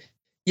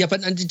 Yeah,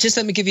 but just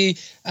let me give you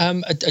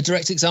a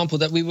direct example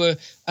that we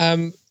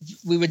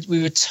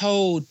were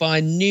told by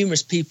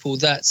numerous people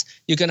that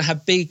you're going to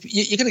have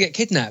you're going to get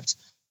kidnapped.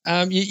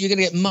 You're going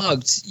to get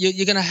mugged.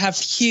 You're going to have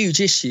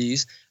huge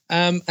issues,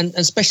 and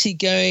especially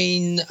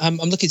going. I'm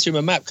looking through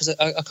my map because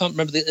I can't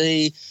remember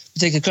the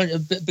particular country.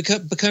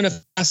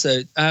 Burkina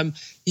Faso,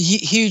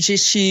 huge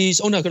issues.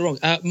 Oh no, I got it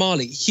wrong.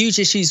 Mali, huge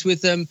issues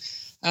with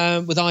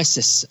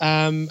ISIS.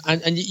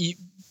 And you,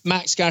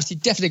 Max, Gareth, you're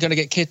definitely going to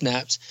get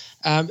kidnapped.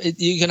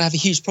 You're going to have a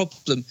huge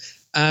problem.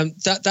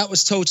 That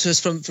was told to us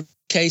from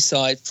UK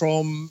side,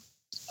 from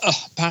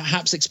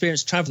perhaps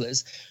experienced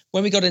travellers.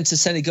 When we got into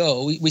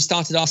Senegal, we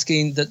started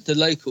asking the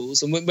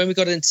locals. And when we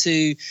got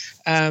into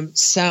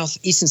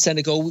southeastern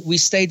Senegal, we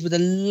stayed with a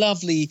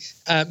lovely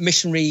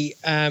missionary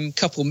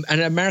couple, an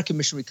American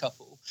missionary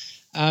couple,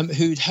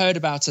 who'd heard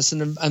about us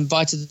and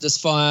invited us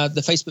via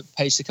the Facebook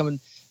page to come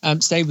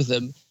and stay with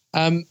them.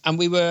 And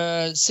we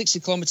were 60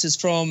 kilometers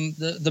from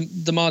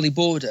the Mali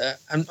border.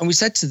 And we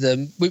said to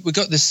them, we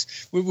got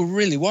this, we were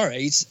really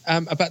worried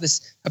about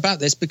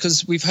this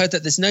because we've heard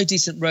that there's no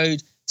decent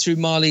road through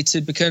Mali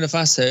to Burkina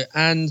Faso,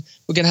 and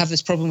we're going to have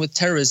this problem with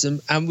terrorism.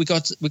 And we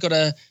got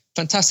a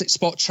fantastic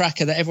spot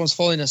tracker that everyone's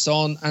following us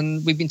on,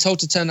 and we've been told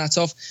to turn that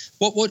off.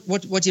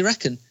 What do you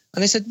reckon?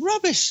 And they said,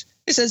 rubbish.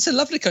 They said, it's a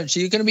lovely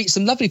country. You're going to meet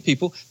some lovely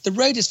people. The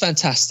road is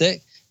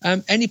fantastic.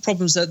 Any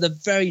problems at the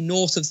very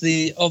north of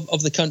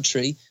the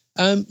country,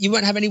 you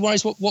won't have any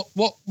worries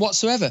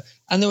whatsoever.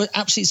 And they were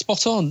absolutely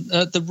spot on.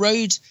 The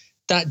road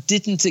that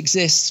didn't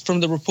exist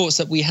from the reports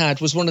that we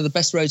had was one of the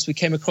best roads we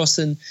came across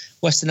in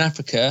Western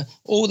Africa.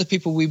 All the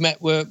people we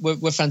met were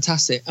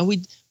fantastic. And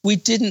we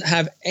didn't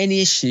have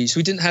any issues.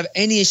 We didn't have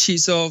any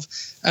issues of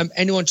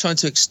anyone trying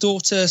to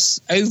extort us,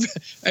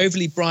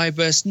 overly bribe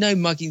us, no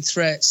mugging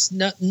threats,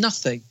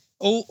 nothing.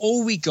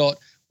 All we got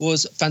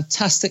was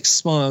fantastic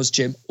smiles,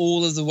 Jim,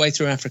 all of the way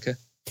through Africa.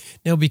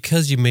 Now,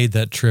 because you made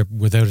that trip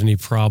without any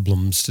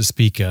problems to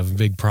speak of,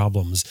 big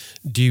problems,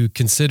 do you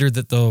consider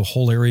that the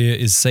whole area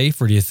is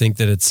safe, or do you think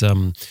that it's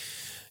something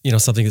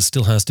that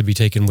still has to be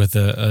taken with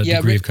a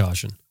degree of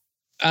caution?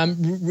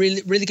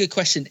 Really, really good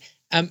question.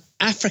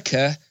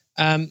 Africa,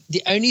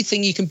 the only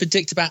thing you can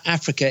predict about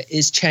Africa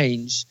is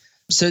change.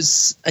 So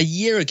it's a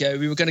year ago,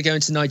 we were going to go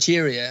into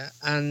Nigeria,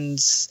 and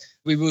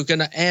we were going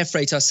to air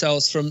freight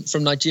ourselves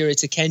from Nigeria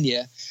to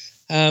Kenya.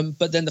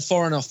 But then the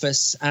Foreign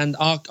Office and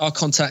our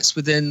contacts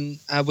within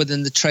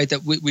the trade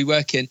that we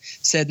work in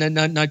said, no,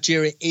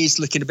 Nigeria is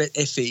looking a bit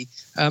iffy.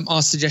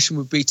 Our suggestion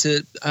would be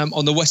to,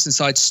 on the western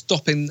side,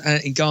 stop in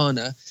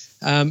Ghana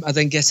and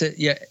then get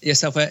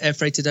yourself air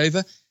freighted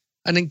over.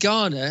 And in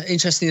Ghana,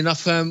 interestingly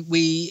enough,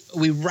 we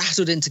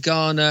rattled into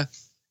Ghana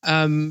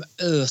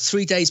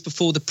 3 days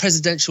before the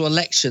presidential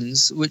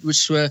elections,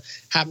 which were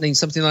happening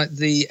something like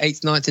the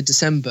 8th, 9th of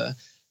December.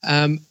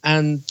 And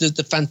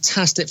the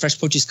fantastic fresh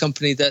produce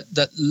company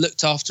that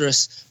looked after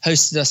us,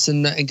 hosted us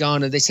in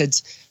Ghana, they said,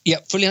 yeah,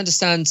 fully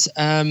understand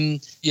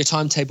your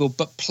timetable,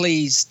 but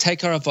please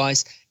take our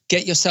advice,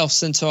 get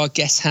yourselves into our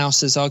guest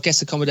houses, our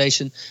guest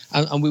accommodation,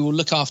 and we will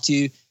look after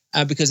you.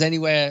 Because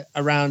anywhere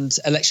around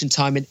election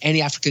time in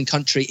any African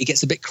country, it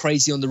gets a bit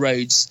crazy on the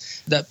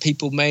roads, that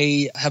people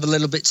may have a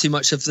little bit too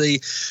much of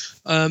the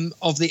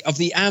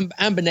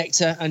amber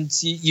nectar,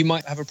 and you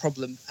might have a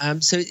problem.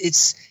 So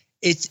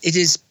it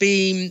is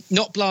being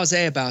not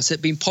blasé about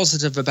it, being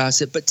positive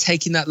about it, but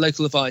taking that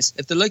local advice.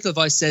 If the local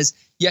advice says,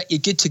 yeah, you're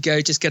good to go,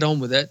 just get on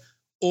with it,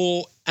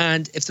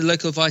 and if the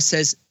local advice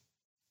says,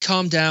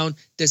 calm down,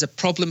 there's a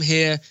problem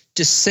here,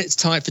 just sit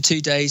tight for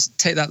 2 days,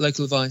 take that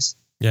local advice.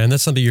 Yeah, and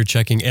that's something you're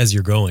checking as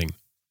you're going.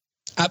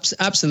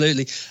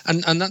 Absolutely.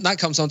 And that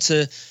comes on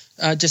to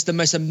just the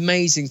most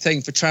amazing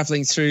thing for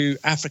traveling through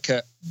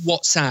Africa,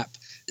 WhatsApp.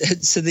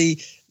 So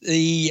the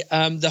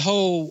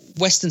whole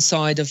western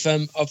side of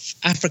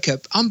Africa,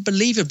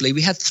 unbelievably,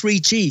 we had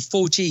 3G,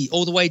 4G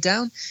all the way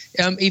down,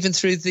 even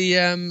through the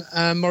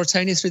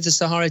Mauritania, through the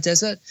Sahara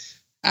Desert.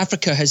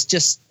 Africa has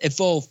just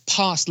evolved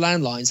past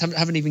landlines,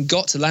 haven't even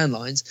got to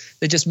landlines.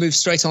 They just moved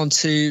straight on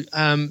to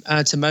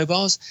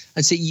mobiles.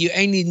 And so you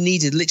only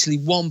needed literally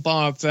 1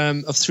 bar of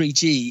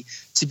 3G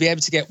to be able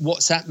to get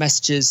WhatsApp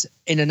messages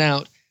in and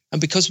out. And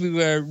because we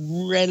were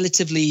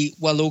relatively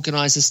well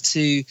organized as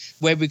to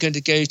where we're going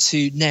to go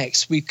to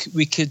next, we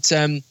could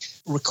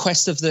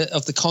request of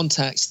the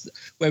contacts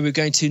where we're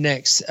going to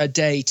next, a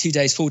day, 2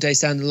 days, 4 days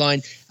down the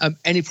line,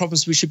 any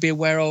problems we should be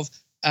aware of,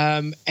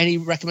 any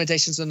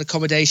recommendations on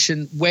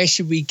accommodation, where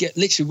should we go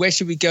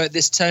at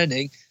this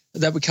turning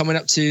that we're coming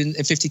up to in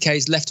 50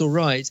 Ks left or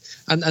right,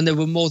 and they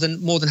were more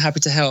than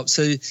happy to help.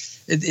 So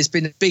it's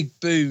been a big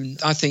boon,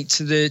 I think,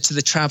 to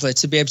the traveller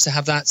to be able to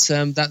have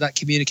that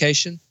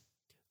communication.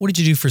 What did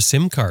you do for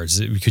SIM cards?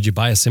 Could you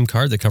buy a SIM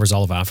card that covers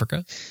all of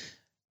Africa?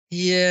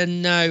 Yeah,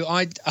 no,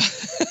 I've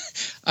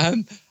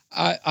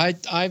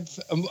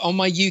on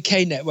my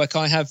UK network.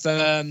 I have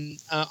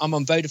I'm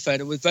on Vodafone,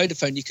 and with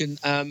Vodafone you can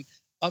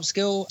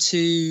upskill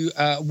to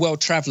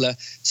World Traveller.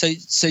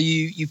 So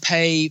you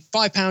pay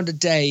 £5 a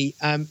day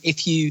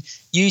if you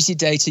use your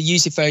data,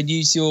 use your phone,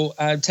 use your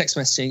text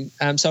messaging.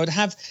 So I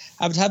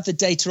would have the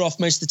data off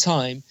most of the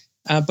time.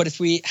 But if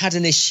we had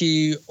an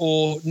issue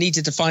or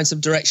needed to find some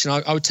direction,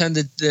 I would turn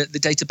the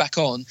data back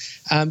on,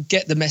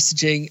 get the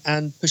messaging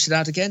and push it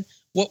out again.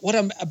 What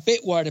I'm a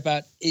bit worried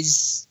about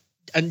is,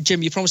 and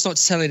Jim, you promised not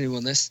to tell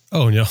anyone this.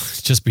 Oh no,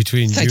 just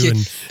between you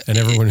and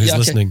everyone who's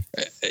listening.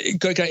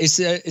 Great.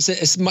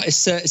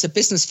 It's a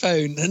business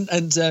phone,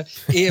 and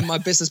Ian, my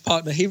business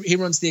partner, he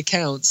runs the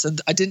accounts,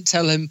 and I didn't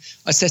tell him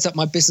I set up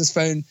my business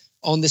phone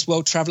on this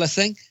World Traveller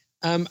thing.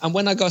 And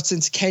when I got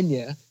into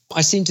Kenya,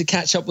 I seemed to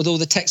catch up with all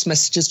the text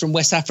messages from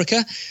West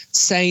Africa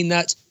saying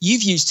that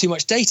you've used too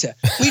much data.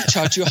 We've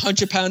charged you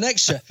 £100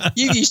 extra.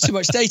 You've used too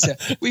much data.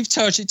 We've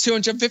charged you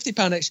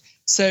 £250 extra.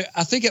 So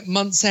I think at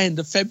month's end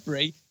of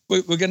February,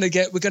 we're going to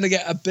get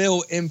a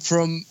bill in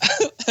from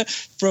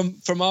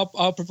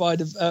our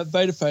provider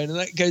Vodafone, and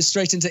that goes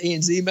straight into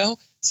Ian's email.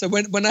 So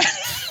when I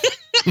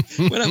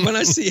when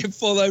I see him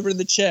fall over in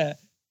the chair,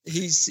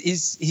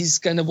 he's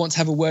going to want to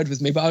have a word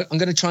with me, but I'm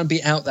going to try and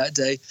be out that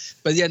day.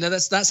 But yeah, no,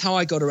 that's how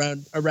I got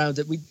around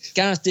it.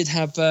 Gareth did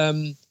have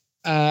a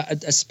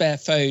spare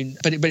phone,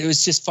 but it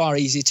was just far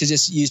easier to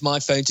just use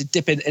my phone to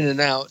dip in and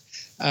out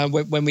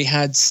when we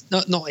had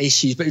not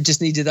issues, but it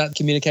just needed that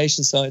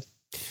communication side.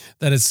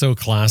 That is so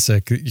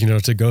classic,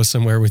 to go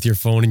somewhere with your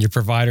phone and your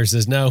provider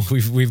says, "No,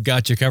 we've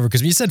got you covered."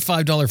 Because when you said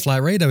 $5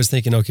 flat rate, I was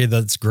thinking, okay,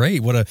 that's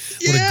great. What a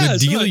good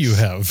deal right. You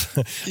have.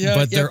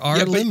 But there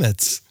are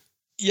limits.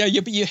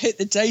 But you hit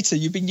the data.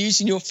 You've been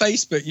using your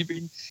Facebook.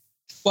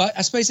 Well,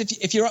 I suppose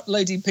if you're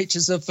uploading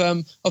pictures of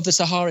the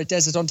Sahara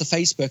Desert onto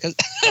Facebook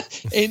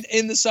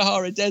in the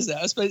Sahara Desert,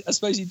 I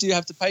suppose you do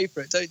have to pay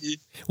for it, don't you?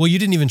 Well, you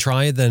didn't even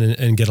try it then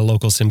and get a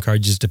local SIM card.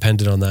 You just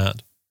depended on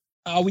that.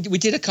 We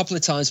did a couple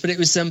of times, but it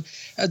was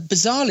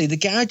bizarrely the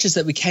garages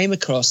that we came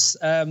across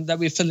that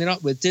we were filling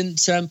up with didn't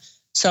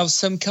sell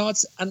SIM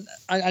cards, and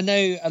I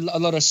know a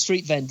lot of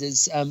street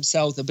vendors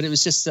sell them, but it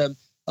was just a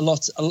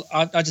lot.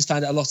 I just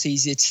found it a lot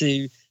easier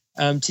to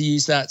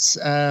use that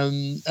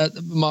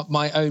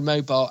my own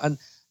mobile. And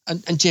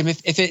Jim,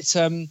 if it's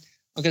I'm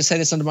going to say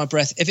this under my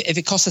breath, if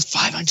it costs us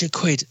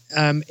 £500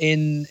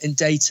 in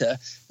data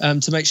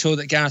to make sure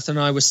that Gareth and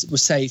I were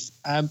safe,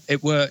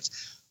 it worked.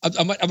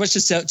 I must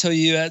just tell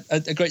you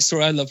a great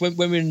story I love. When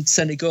we were in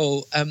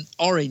Senegal,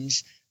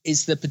 Orange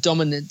is the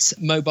predominant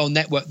mobile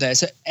network there.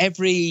 So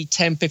every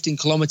 10, 15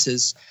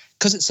 kilometers,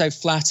 because it's so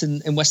flat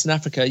in Western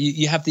Africa,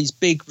 you have these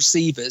big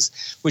receivers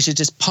which are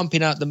just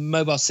pumping out the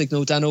mobile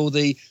signal down all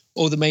the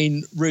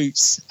main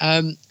routes.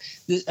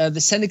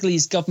 The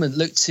Senegalese government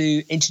looked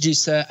to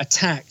introduce a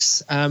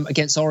tax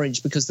against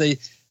Orange because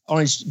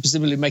Orange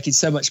presumably making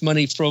so much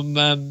money from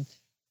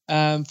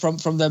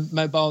the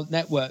mobile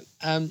network.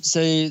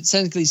 So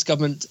Senegalese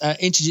government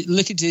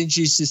looking to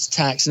introduce this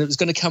tax, and it was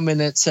going to come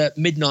in at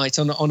midnight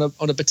on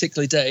a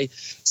particular day.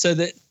 So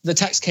the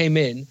tax came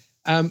in,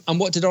 and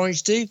what did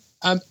Orange do?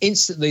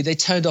 Instantly, they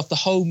turned off the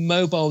whole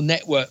mobile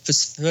network for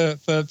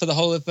the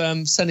whole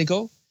of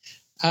Senegal.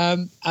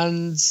 We've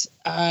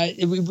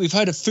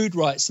heard of food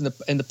rights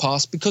in the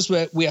past because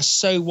we are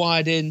so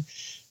wired in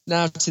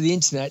now to the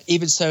internet.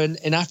 Even so,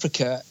 in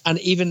Africa, and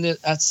even in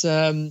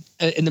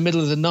the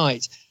middle of the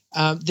night.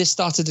 This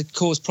started to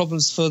cause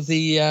problems for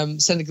the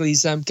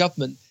Senegalese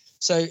government.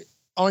 So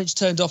Orange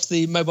turned off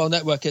the mobile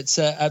network at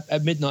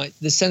midnight.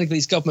 The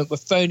Senegalese government were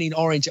phoning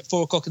Orange at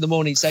 4 o'clock in the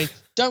morning saying,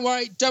 don't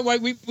worry,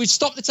 we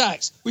stopped the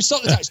tax.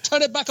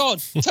 Turn it back on.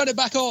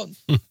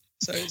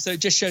 So it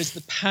just shows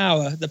the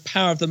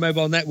power of the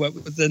mobile network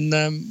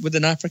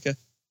within Africa.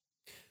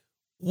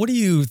 What do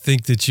you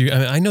think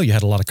I know you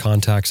had a lot of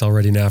contacts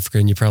already in Africa,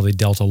 and you probably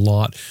dealt a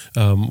lot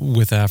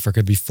with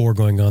Africa before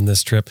going on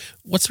this trip.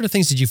 What sort of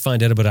things did you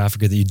find out about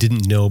Africa that you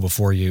didn't know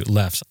before you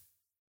left?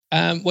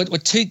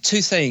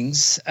 Two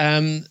things.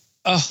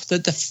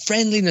 The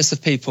friendliness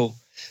of people.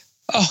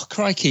 Oh,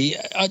 crikey.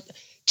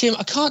 Jim,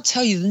 I can't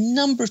tell you the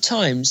number of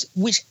times,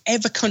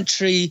 whichever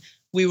country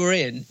we were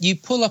in, you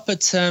pull up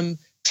at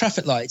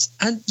traffic lights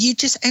and you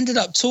just ended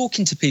up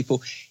talking to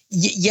people.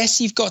 Yes,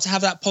 you've got to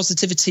have that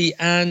positivity,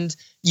 and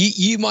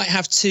you might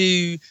have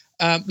to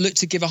look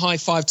to give a high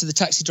five to the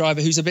taxi driver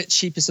who's a bit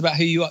sheepish about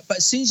who you are. But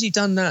as soon as you've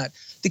done that,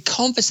 the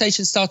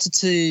conversation started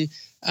to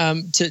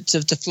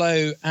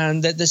flow,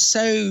 and they're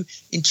so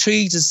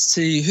intrigued as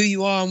to who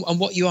you are and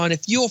what you are. And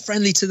if you're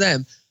friendly to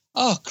them,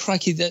 oh,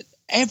 crikey, that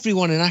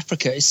everyone in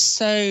Africa is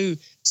so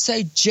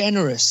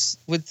generous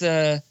with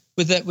the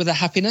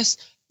happiness.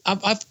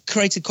 I've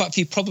created quite a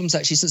few problems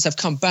actually since I've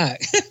come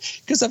back,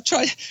 because I've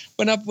tried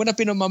when I've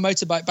been on my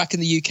motorbike back in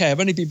the UK. I've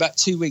only been back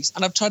 2 weeks,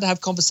 and I've tried to have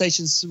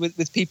conversations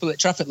with people at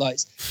traffic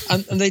lights,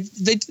 and they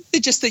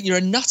just think you're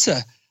a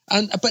nutter.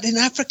 But in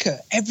Africa,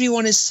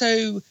 everyone is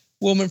so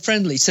warm and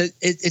friendly. So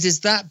it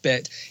is that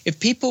bit. If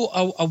people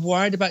are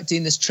worried about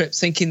doing this trip,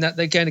 thinking that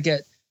they're going to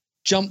get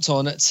jumped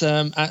on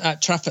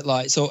at traffic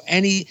lights or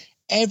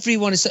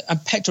everyone is,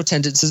 and petrol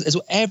attendants as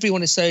well,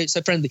 everyone is so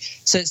friendly.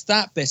 So it's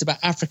that bit about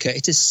Africa.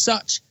 It is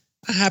such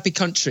a happy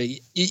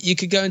country. You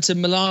could go into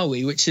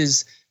Malawi, which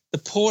is the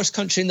poorest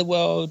country in the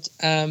world.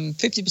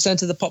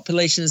 50% of the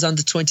population is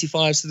under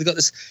 25. So they've got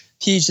this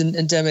huge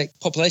endemic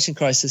population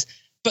crisis,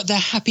 but they're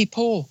happy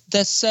poor.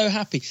 They're so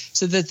happy.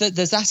 So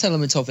there's that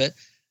element of it.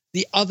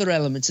 The other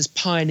element is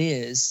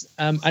pioneers.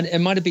 And it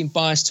might have been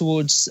biased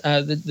towards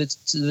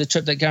the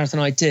trip that Gareth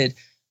and I did.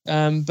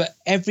 But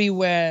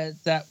everywhere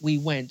that we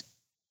went,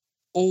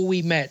 all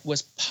we met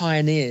was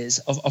pioneers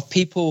of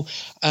people,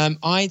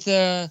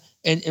 either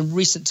in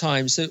recent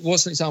times. So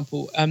what's an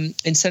example?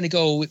 In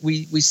Senegal,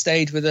 we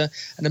stayed with an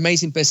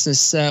amazing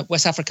business,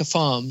 West Africa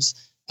Farms,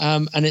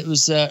 and it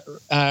was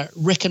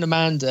Rick and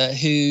Amanda,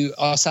 who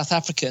are South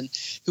African,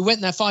 who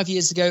went there 5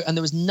 years ago, and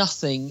there was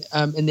nothing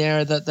in the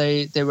area that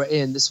they were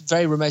in, this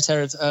very remote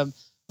area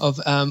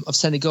of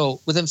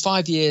Senegal. Within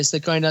 5 years,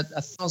 they're growing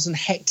 1,000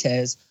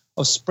 hectares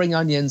of spring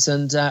onions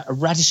and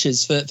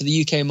radishes for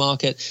the UK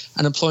market,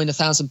 and employing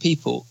 1,000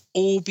 people,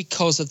 all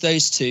because of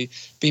those two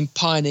being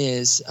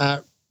pioneers.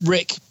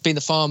 Rick being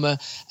the farmer,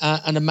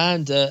 and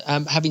Amanda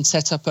having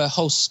set up a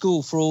whole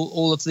school for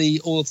all of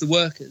the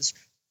workers.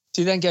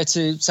 To then go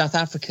to South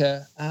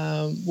Africa,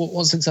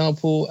 what's an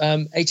example?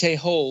 H.A.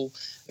 Hall,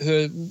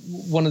 who are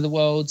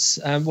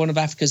one of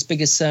Africa's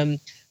biggest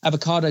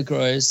avocado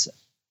growers.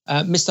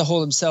 Mr.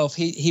 Hall himself,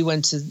 he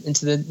went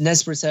into the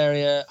Nesbrit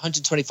area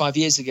 125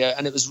 years ago,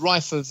 and it was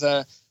rife with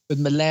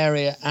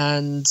malaria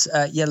and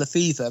yellow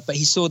fever. But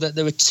he saw that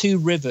there were two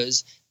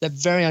rivers that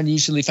very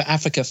unusually for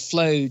Africa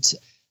flowed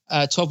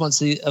 12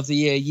 months of the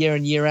year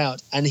in, year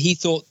out. And he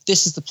thought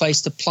this is the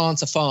place to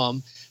plant a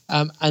farm.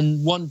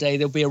 And one day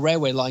there'll be a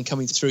railway line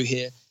coming through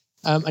here.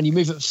 And you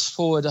move it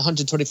forward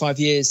 125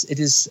 years, it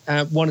is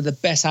one of the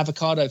best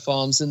avocado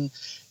farms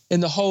in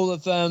the whole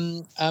of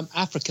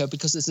Africa,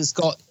 because it's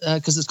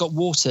got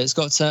water, it's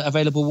got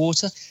available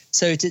water.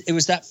 So it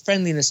was that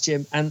friendliness,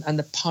 Jim, and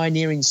the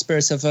pioneering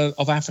spirit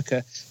of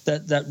Africa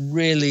that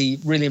really,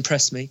 really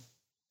impressed me.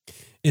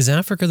 Is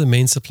Africa the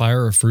main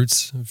supplier of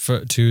fruits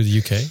to the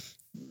UK?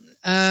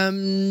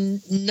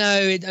 No,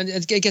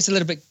 it gets a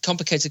little bit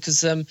complicated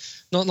because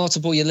not to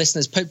bore your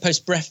listeners,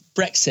 post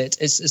Brexit,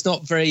 it's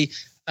not very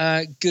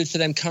good for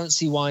them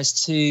currency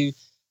wise to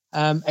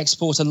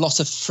export a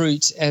lot of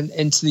fruit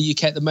into the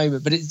UK at the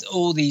moment. But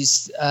all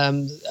these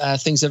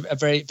things are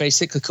very, very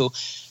cyclical.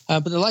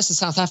 But the likes of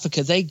South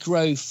Africa, they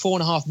grow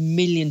 4.5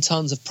 million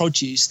tons of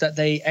produce that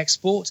they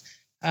export.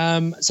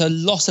 So a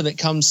lot of it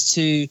comes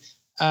to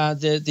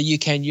the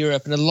UK and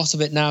Europe, and a lot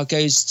of it now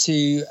goes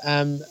to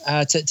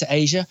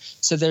Asia.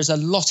 So there's a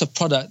lot of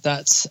product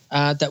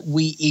that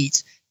we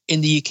eat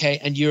in the UK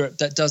and Europe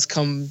that does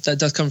come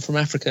from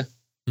Africa.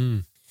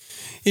 Mm.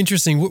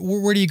 Interesting.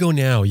 Where do you go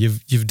now?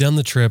 You've done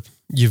the trip.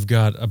 You've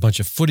got a bunch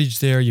of footage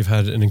there. You've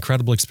had an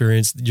incredible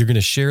experience. You're going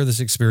to share this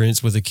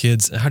experience with the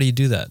kids. How do you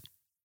do that?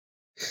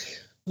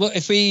 Well,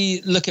 if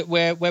we look at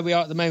where we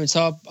are at the moment,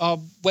 our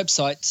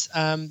website,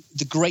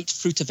 The Great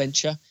Fruit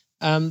Adventure,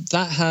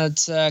 that had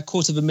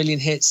 250,000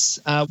 hits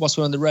whilst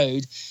we're on the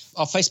road.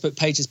 Our Facebook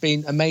page has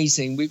been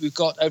amazing. We've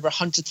got over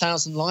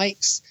 100,000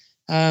 likes,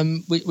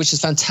 which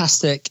is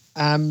fantastic.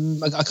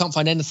 I can't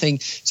find anything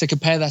to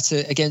compare that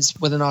against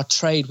within our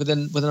trade,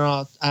 within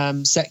our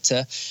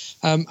sector.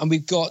 And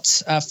we've got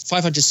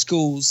 500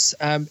 schools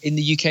in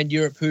the UK and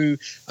Europe who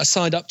are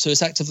signed up to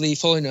us, actively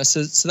following us.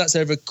 So that's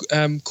over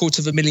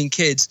 250,000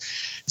 kids.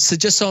 So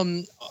just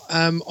on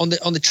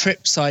the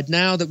trip side,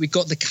 now that we've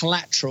got the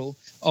collateral,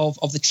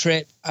 of the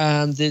trip,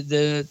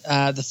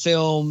 the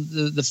film,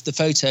 the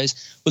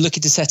photos. We're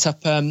looking to set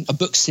up a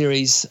book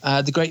series,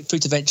 The Great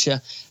Fruit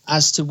Adventure,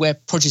 as to where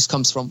produce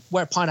comes from,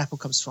 where pineapple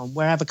comes from,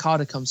 where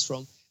avocado comes from.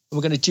 And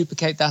we're going to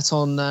duplicate that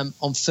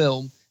on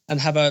film and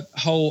have a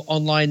whole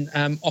online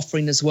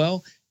offering as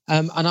well.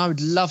 And I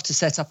would love to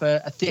set up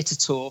a theatre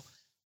tour.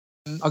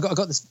 I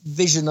got this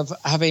vision of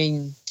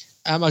having.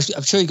 I'm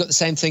sure you got the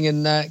same thing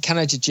in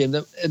Canada, Jim.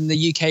 That in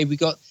the UK we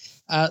got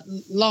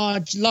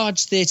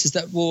large theatres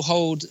that will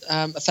hold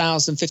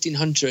 1,000,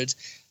 1,500,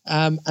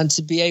 and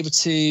to be able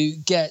to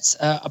get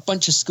a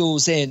bunch of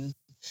schools in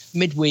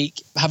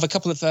midweek, have a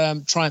couple of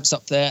triumphs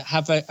up there,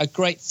 have a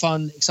great,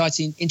 fun,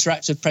 exciting,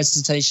 interactive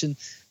presentation,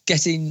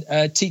 getting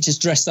teachers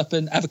dressed up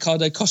in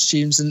avocado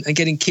costumes and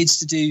getting kids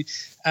to do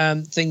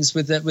things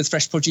with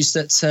fresh produce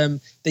that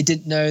they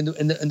didn't know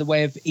in the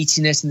way of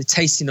eating it and the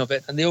tasting of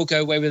it, and they all go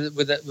away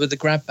with the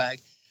grab bag,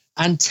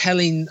 and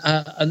telling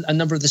a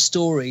number of the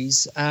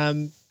stories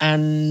and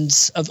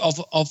of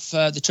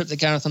the trip that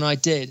Gareth and I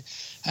did,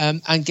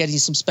 and getting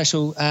some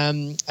special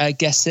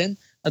guests in.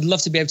 I'd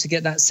love to be able to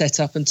get that set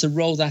up and to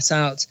roll that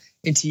out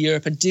into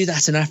Europe and do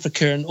that in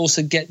Africa, and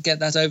also get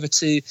that over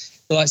to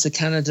the likes of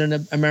Canada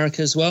and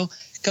America as well.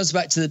 It comes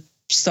back to the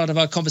start of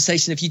our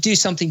conversation. If you do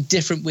something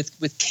different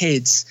with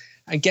kids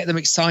and get them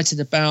excited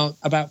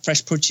about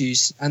fresh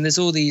produce, and there's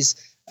all these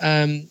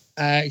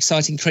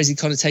exciting, crazy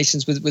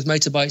connotations with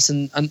motorbikes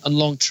and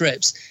long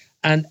trips,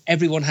 and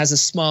everyone has a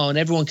smile and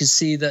everyone can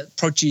see that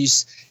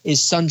produce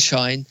is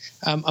sunshine,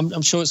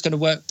 I'm sure it's going to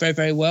work very,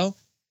 very well.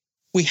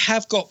 We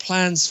have got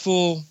plans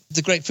for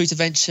the Great Fruit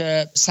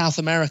Adventure South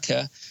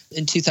America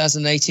in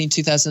 2018,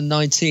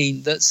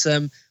 2019. That's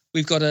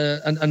we've got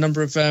a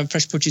number of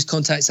fresh produce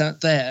contacts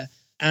out there,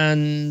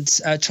 and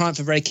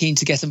Triumph are very keen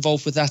to get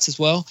involved with that as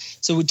well.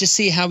 So we'll just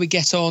see how we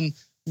get on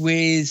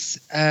with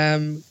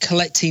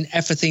collecting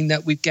everything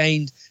that we've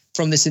gained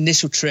from this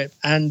initial trip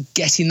and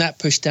getting that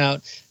pushed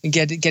out and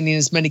getting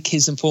as many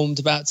kids informed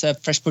about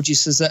fresh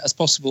produce as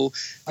possible.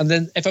 And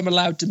then if I'm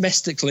allowed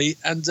domestically,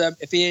 and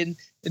if Ian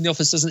in the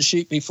office doesn't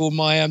shoot me for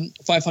my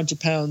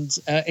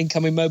 £500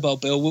 incoming mobile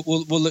bill,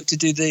 we'll look to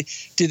do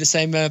the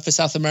same for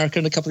South America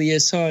in a couple of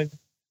years' time.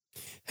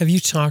 Have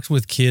you talked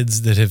with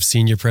kids that have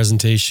seen your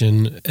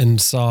presentation and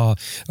saw,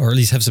 or at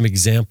least have some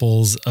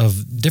examples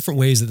of different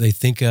ways that they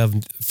think of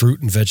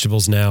fruit and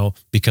vegetables now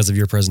because of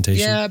your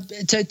presentation? Yeah,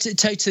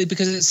 totally,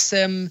 because it's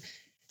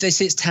they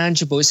see it's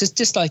tangible. It's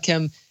just like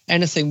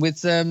anything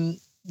with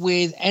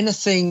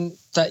anything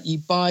that you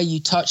buy,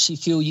 you touch, you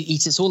feel, you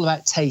eat. It's all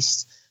about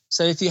taste.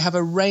 So if you have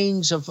a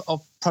range of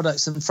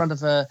products in front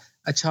of a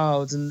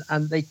child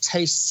and they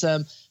taste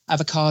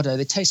avocado,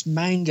 they taste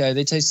mango,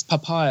 they taste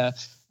papaya,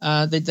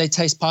 they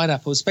taste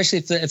pineapple, especially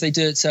if they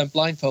do it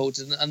blindfold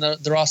and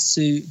they're asked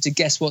to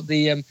guess what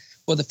the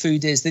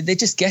food is. They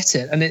just get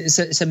it, and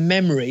it's a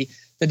memory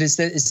that is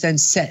then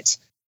set,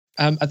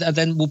 and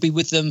then we'll be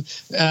with them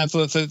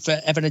for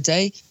ever and a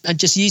day. And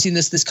just using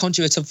this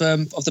conduit of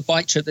the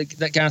bike trip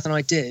that Gareth and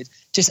I did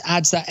just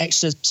adds that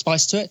extra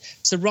spice to it.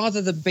 So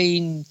rather than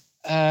being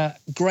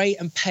grey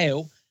and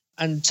pale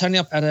and turning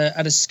up at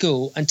a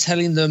school and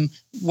telling them,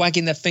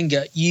 wagging their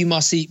finger, you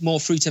must eat more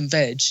fruit and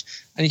veg,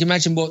 and you can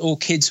imagine what all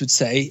kids would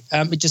say.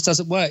 It just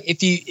doesn't work.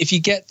 If you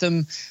get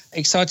them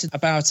excited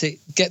about it,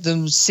 get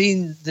them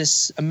seeing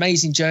this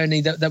amazing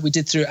journey that we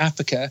did through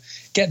Africa,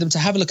 get them to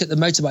have a look at the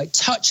motorbike,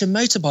 touch a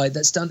motorbike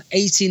that's done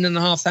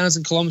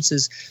 18,500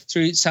 kilometers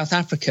through South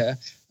Africa,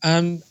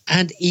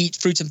 and eat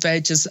fruit and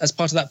veg as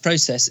part of that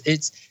process.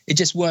 It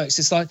just works.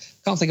 It's like, I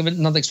can't think of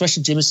another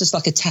expression, Jim. It's just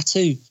like a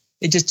tattoo.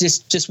 It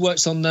just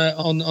works on their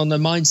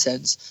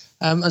mindsets,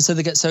 and so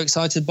they get so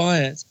excited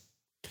by it.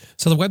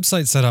 So the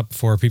website's set up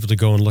for people to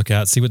go and look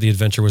at, see what the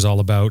adventure was all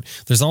about.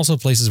 There's also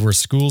places where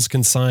schools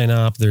can sign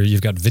up. There,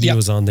 you've got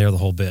videos on there, the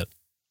whole bit.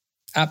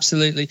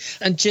 Absolutely.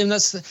 And Jim,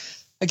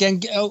 that's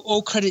again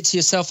all credit to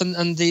yourself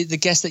and the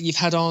guests that you've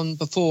had on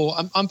before.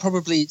 I'm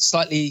probably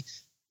slightly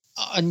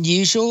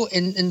unusual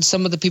in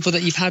some of the people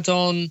that you've had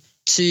on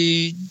to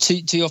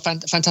your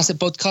fantastic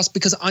podcast,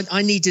 because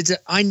I needed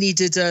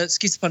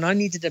excuse the pun, I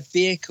needed a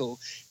vehicle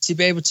to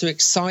be able to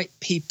excite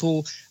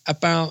people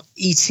about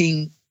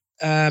eating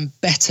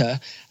better,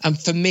 and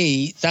for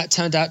me that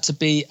turned out to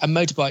be a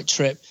motorbike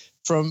trip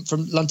from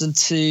London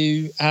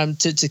to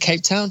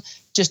Cape Town,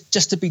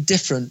 just to be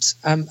different,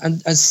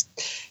 and as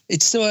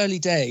it's still early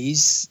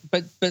days,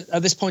 but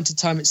at this point in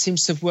time, it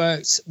seems to have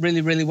worked really,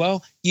 really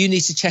well. You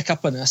need to check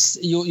up on us.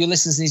 Your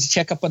listeners need to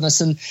check up on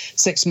us in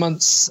 6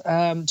 months,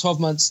 12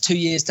 months, 2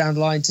 years down the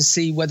line to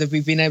see whether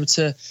we've been able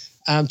to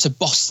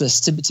boss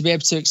this, to be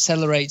able to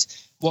accelerate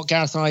what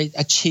Gareth and I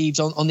achieved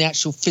on the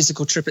actual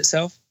physical trip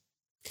itself.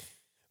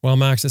 Well,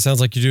 Max, it sounds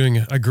like you're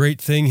doing a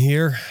great thing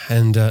here,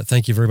 and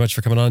thank you very much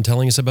for coming on and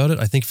telling us about it.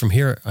 I think from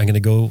here, I'm going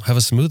to go have a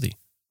smoothie.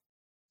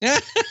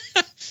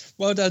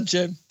 Well done,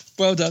 Jim.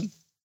 Well done.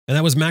 And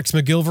that was Max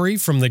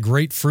McGilvery from The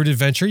Great Fruit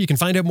Adventure. You can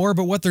find out more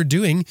about what they're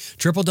doing,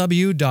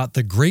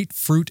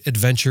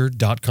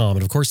 www.thegreatfruitadventure.com.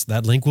 And of course,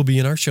 that link will be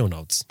in our show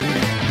notes.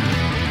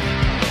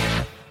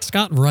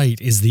 Scott Wright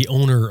is the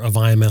owner of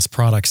IMS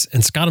Products,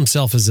 and Scott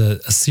himself is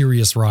a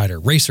serious rider,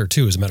 racer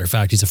too, as a matter of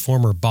fact. He's a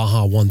former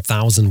Baja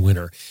 1000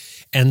 winner.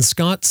 And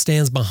Scott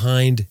stands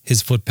behind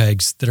his foot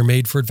pegs that are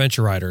made for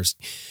adventure riders.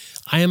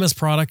 IMS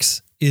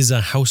Products is a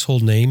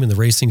household name in the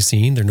racing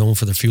scene. They're known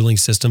for their fueling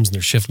systems and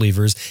their shift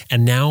levers,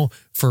 and now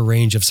for a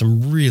range of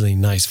some really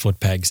nice foot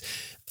pegs.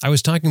 I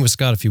was talking with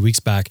Scott a few weeks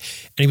back,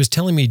 and he was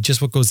telling me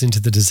just what goes into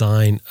the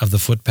design of the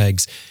foot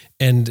pegs.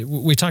 And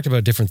we talked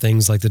about different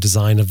things like the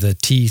design of the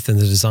teeth and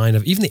the design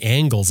of even the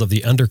angles of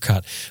the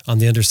undercut on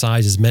the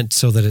underside is meant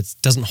so that it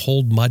doesn't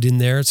hold mud in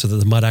there, so that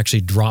the mud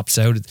actually drops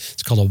out.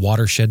 It's called a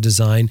watershed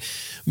design.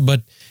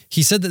 But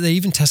he said that they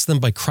even tested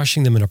them by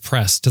crushing them in a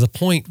press to the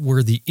point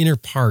where the inner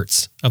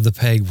parts of the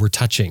peg were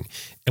touching.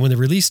 And when they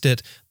released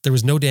it, there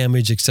was no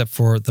damage except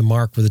for the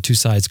mark where the two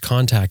sides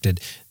contacted.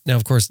 Now,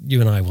 of course,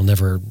 you and I will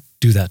never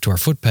do that to our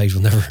foot pegs.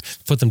 We'll never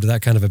put them to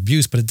that kind of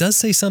abuse, but it does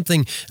say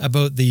something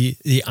about the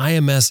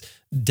IMS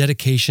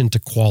dedication to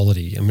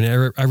quality. I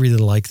mean, I really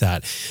like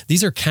that.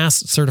 These are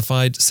CAST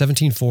certified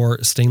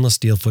 17.4 stainless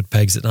steel foot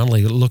pegs that not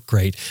only look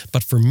great,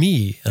 but for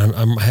me, and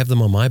I have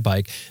them on my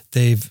bike,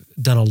 they've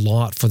done a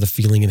lot for the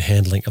feeling and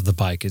handling of the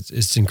bike.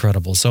 It's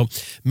incredible. So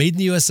made in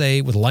the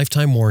USA with a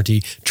lifetime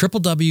warranty,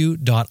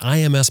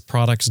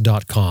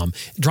 www.imsproducts.com.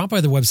 Drop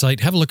by their website,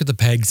 have a look at the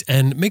pegs,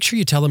 and make sure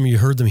you tell them you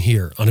heard them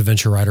here on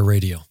Adventure Rider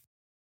Radio.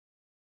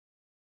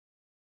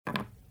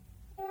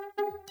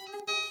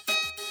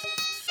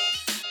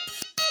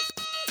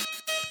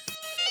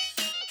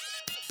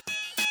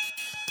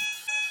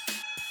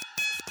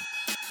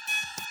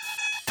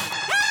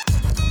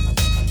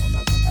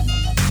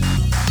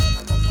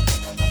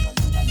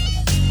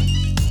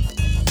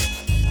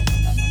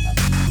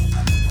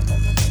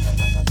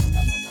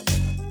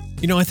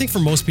 You know, I think for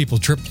most people,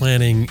 trip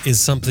planning is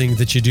something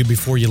that you do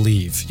before you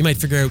leave. You might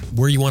figure out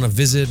where you want to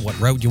visit, what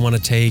route you want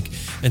to take,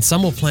 and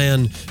some will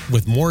plan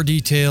with more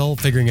detail,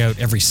 figuring out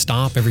every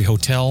stop, every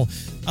hotel.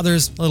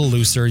 Others, a little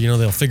looser,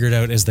 they'll figure it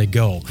out as they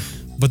go.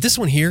 But this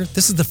one here,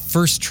 this is the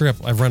first trip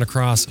I've run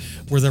across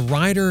where the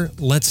rider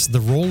lets the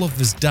roll of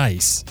his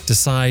dice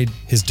decide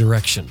his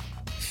direction.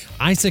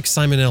 Isaac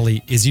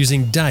Simonelli is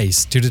using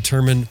dice to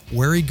determine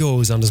where he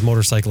goes on his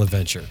motorcycle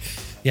adventure.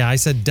 Yeah, I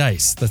said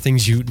dice, the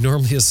things you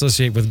normally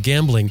associate with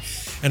gambling.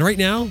 And right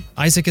now,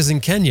 Isaac is in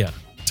Kenya.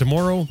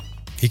 Tomorrow,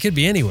 he could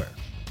be anywhere.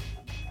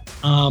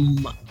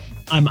 I'm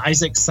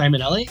Isaac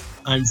Simonelli.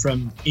 I'm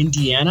from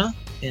Indiana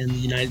in the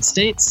United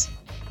States.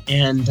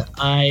 And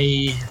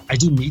I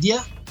do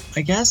media,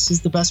 I guess, is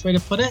the best way to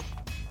put it.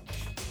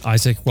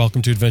 Isaac,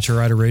 welcome to Adventure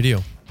Rider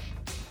Radio.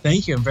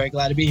 Thank you. I'm very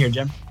glad to be here,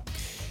 Jim.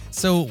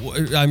 So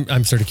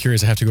I'm sort of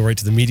curious. I have to go right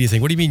to the media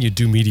thing. What do you mean you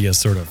do media,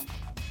 sort of?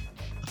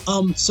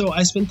 So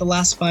I spent the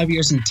last 5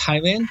 years in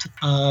Thailand.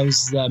 I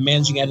was the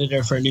managing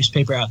editor for a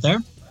newspaper out there.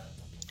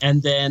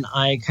 And then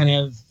I kind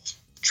of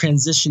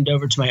transitioned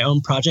over to my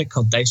own project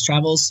called Dice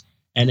Travels.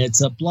 And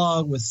it's a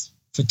blog with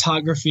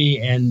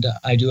photography, and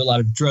I do a lot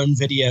of drone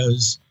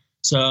videos.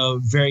 So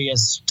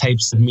various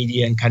types of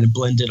media, and kind of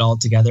blend it all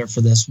together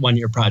for this 1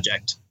 year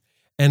project.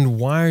 And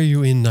why are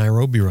you in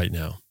Nairobi right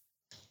now?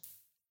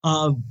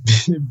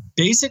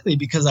 Basically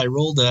because I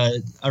rolled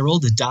a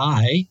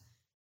die,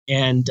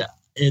 and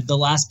the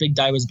last big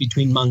die was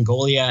between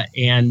Mongolia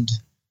and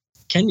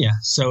Kenya.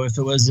 So if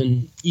it was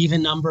an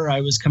even number,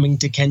 I was coming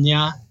to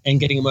Kenya and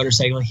getting a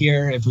motorcycle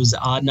here. If it was an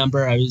odd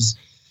number, I was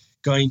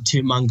going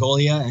to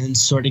Mongolia and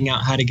sorting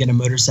out how to get a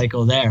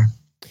motorcycle there.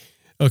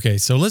 Okay,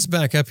 so let's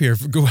back up here.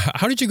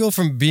 How did you go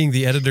from being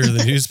the editor of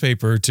the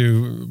newspaper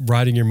to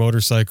riding your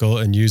motorcycle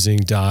and using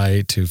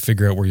die to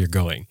figure out where you're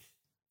going?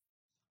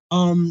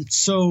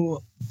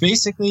 So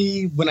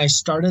basically, when I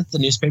started the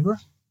newspaper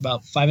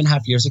about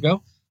 5.5 years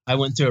ago, I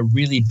went through a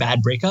really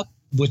bad breakup,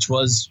 which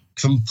was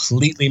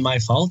completely my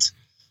fault.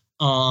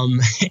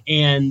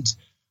 And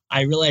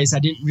I realized I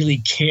didn't really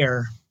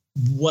care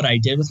what I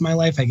did with my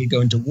life. I could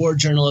go into war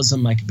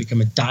journalism. I could become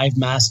a dive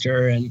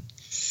master and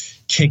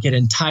kick it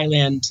in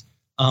Thailand.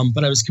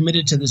 But I was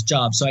committed to this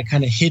job. So I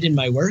kind of hid in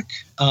my work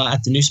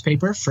at the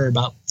newspaper for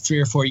about 3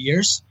 or 4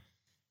 years.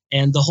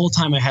 And the whole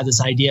time I had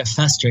this idea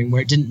festering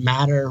where it didn't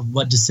matter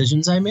what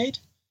decisions I made.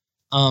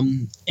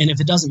 And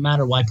if it doesn't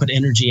matter, why put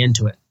energy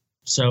into it?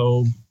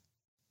 So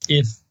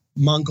if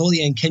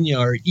Mongolia and Kenya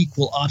are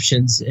equal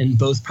options and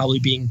both probably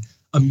being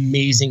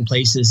amazing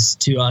places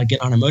to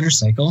get on a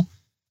motorcycle,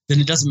 then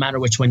it doesn't matter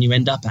which one you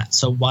end up at.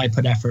 So why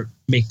put effort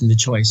making the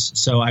choice?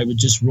 So I would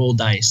just roll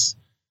dice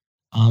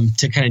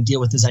to kind of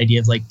deal with this idea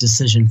of like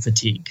decision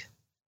fatigue.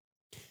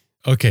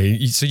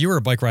 Okay. So you were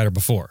a bike rider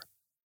before?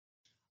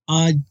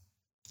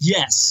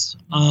 Yes,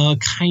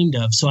 kind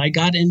of. So I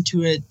got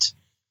into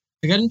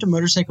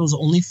motorcycles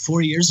only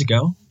 4 years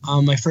ago.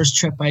 My first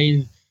trip,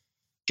 I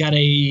got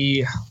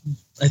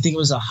I think it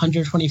was a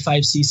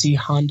 125cc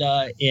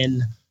Honda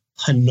in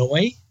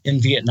Hanoi in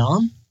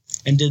Vietnam,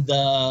 and did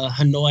the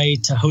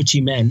Hanoi to Ho Chi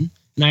Minh.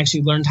 And I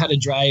actually learned how to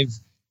drive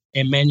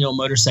a manual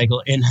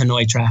motorcycle in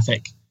Hanoi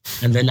traffic.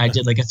 And then I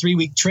did like a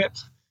 3-week trip.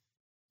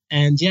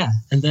 And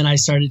then I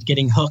started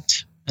getting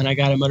hooked, and I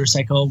got a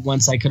motorcycle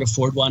once I could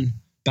afford one.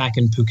 back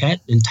in Phuket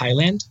in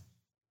Thailand.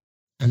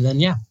 And then,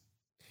 yeah.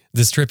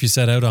 This trip you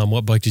set out on,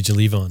 what bike did you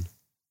leave on?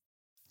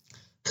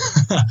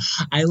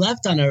 I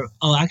left on a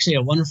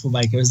wonderful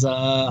bike. It was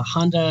a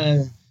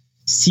Honda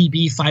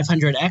CB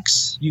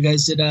 500X. You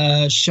guys did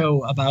a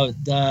show about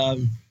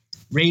the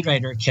Raid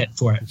Rider kit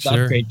for it, the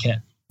upgrade kit.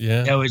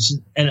 Yeah.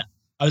 And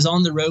I was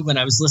on the road when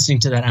I was listening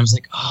to that. And I was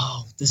like,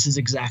 oh, this is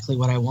exactly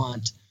what I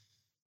want.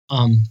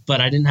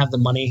 But I didn't have the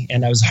money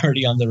and I was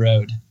already on the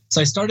road.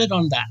 So I started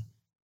on that.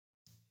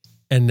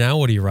 And now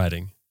what are you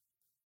riding?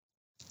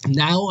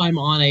 Now I'm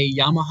on a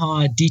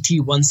Yamaha DT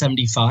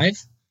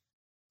 175.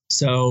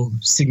 So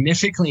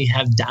significantly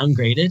have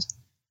downgraded.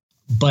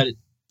 But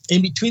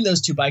in between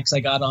those two bikes, I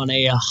got on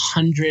a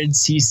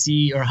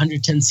 100cc or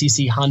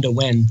 110cc Honda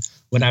Win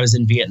when I was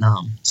in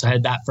Vietnam. So I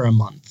had that for a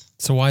month.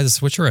 So why the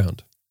switch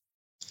around?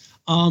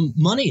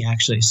 Money,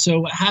 actually.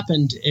 So what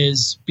happened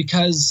is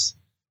because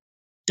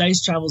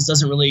Dice Travels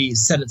doesn't really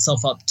set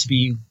itself up to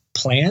be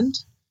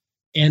planned.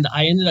 And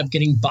I ended up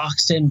getting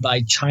boxed in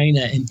by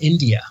China and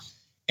India.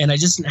 And I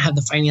just didn't have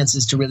the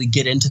finances to really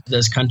get into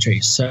those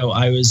countries. So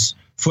I was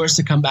forced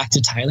to come back to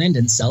Thailand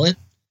and sell it.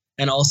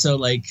 And also,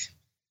 like,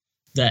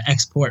 the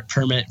export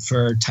permit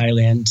for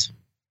Thailand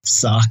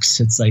sucks.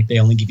 It's like they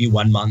only give you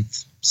 1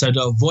 month. So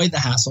to avoid the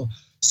hassle,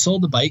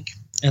 sold the bike.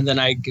 And then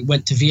I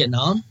went to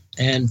Vietnam.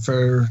 And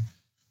for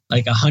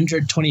like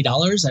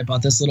 $120, I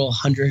bought this little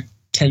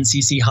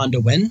 110cc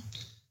Honda Win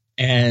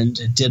and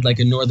did like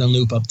a northern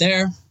loop up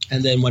there.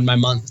 And then when my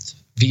month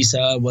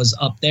visa was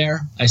up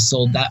there, I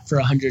sold that for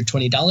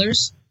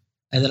 $120.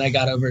 And then I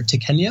got over to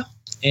Kenya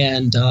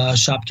and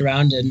shopped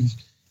around and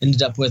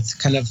ended up with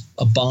kind of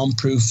a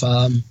bomb-proof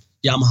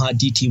Yamaha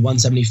DT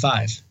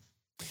 175.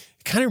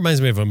 It kind of reminds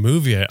me of a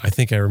movie I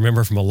think I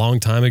remember from a long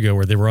time ago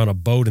where they were on a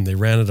boat and they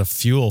ran out of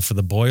fuel for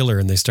the boiler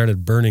and they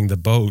started burning the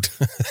boat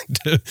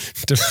to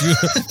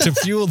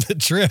fuel the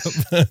trip.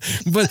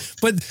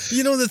 But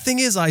you know, the thing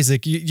is,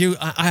 Isaac,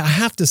 I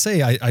have to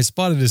say, I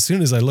spotted as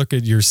soon as I look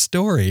at your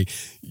story,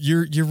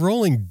 you're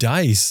rolling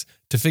dice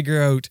to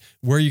figure out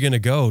where you're going to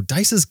go.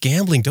 Dice is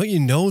gambling. Don't you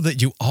know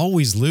that you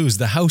always lose?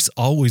 The house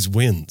always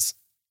wins.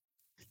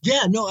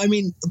 Yeah, no, I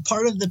mean,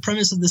 part of the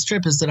premise of this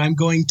trip is that I'm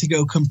going to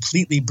go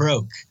completely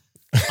broke.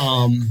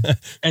 And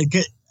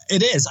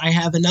it is. I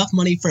have enough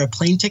money for a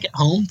plane ticket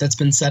home that's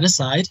been set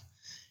aside.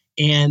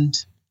 And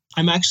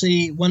I'm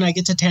actually, when I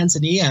get to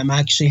Tanzania, I'm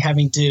actually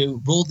having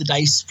to roll the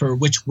dice for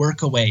which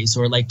workaways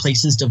or like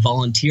places to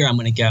volunteer I'm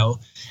going to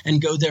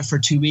go there for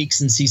 2 weeks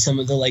and see some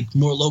of the like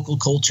more local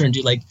culture and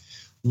do like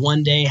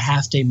 1 day,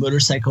 half day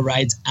motorcycle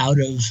rides out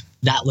of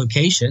that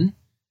location.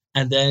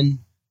 And then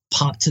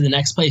pop to the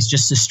next place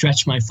just to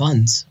stretch my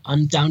funds.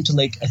 I'm down to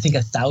like, I think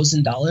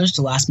 $1,000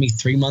 to last me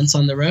 3 months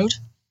on the road.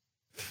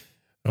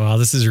 Wow,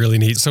 this is really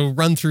neat. So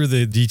run through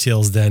the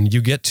details then.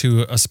 You get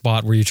to a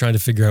spot where you're trying to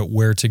figure out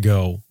where to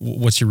go.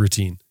 What's your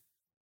routine?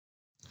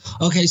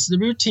 Okay, so the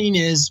routine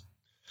is,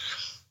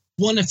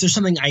 one, if there's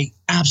something I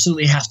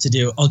absolutely have to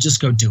do, I'll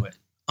just go do it.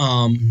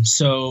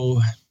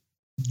 So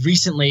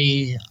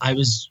recently I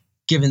was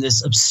given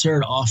this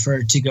absurd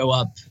offer to go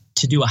up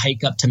to do a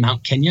hike up to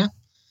Mount Kenya,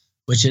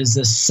 which is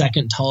the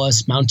second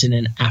tallest mountain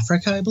in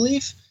Africa, I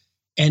believe.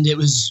 And it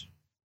was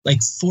like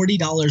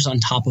 $40 on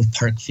top of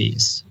park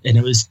fees. And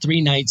it was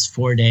 3 nights,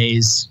 4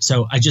 days.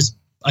 So I just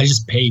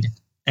paid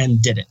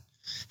and did it.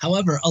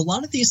 However, a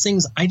lot of these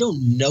things, I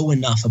don't know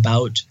enough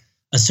about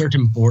a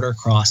certain border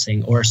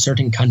crossing or a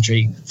certain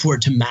country for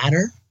it to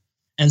matter.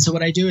 And so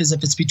what I do is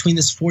if it's between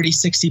this 40,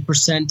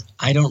 60%,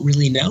 I don't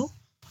really know.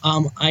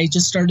 I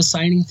just start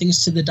assigning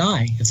things to the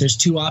die. If there's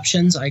 2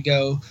 options, I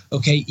go,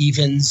 okay,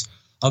 evens,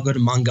 I'll go to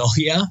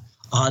Mongolia.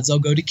 Odds, I'll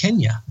go to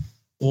Kenya.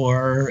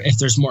 Or if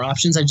there's more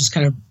options, I just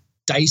kind of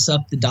dice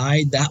up the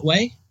die that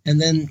way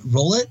and then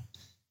roll it.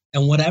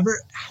 And whatever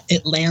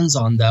it lands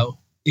on, though,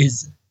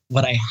 is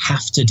what I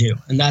have to do.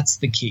 And that's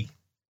the key.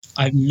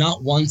 I've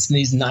not once in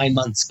these 9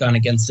 months gone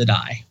against the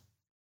die.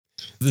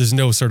 There's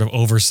no sort of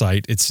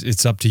oversight.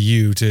 It's up to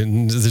you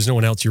there's no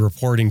one else you're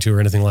reporting to or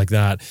anything like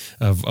that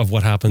of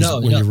what happens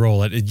when you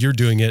roll it. You're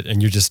doing it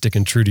and you're just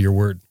sticking true to your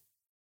word.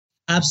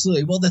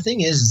 Absolutely. Well, the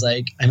thing is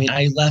like, I mean,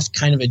 I left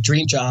kind of a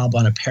dream job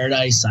on a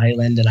paradise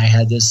island and I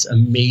had this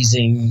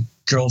amazing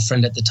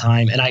girlfriend at the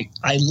time. And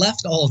I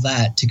left all of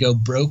that to go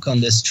broke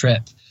on this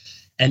trip,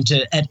 and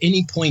to at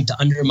any point to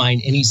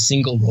undermine any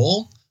single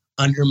role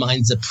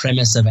undermines the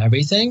premise of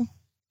everything.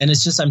 And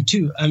it's just, I'm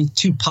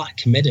too pot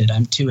committed.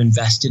 I'm too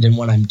invested in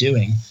what I'm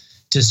doing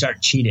to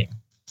start cheating.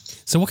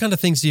 So what kind of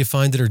things do you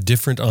find that are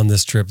different on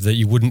this trip that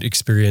you wouldn't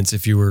experience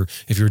if you were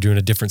doing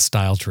a different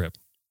style trip?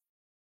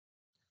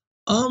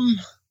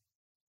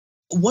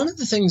 One of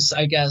the things,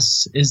 I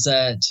guess, is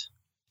that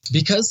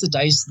because the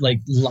dice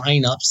like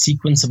line up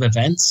sequence of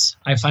events,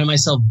 I find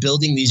myself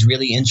building these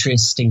really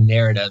interesting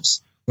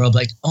narratives where I'll be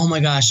like, oh my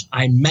gosh,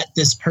 I met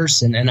this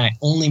person and I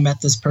only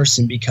met this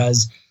person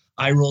because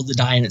I rolled the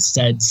die and it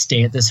said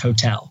stay at this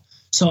hotel.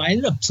 So I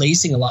ended up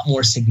placing a lot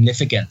more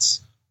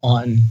significance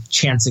on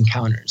chance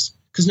encounters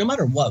because no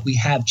matter what, we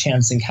have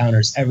chance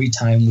encounters every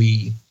time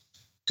we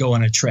go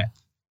on a trip.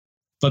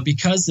 But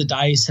because the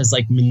dice has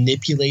like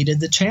manipulated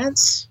the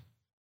chance,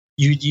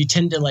 you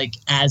tend to like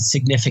add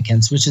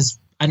significance, which is,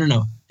 I don't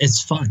know,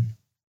 it's fun.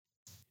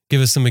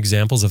 Give us some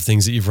examples of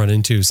things that you've run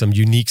into, some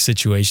unique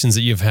situations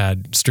that you've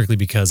had strictly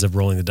because of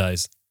rolling the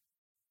dice.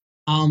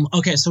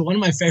 Okay, so one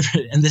of my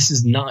favorite, and this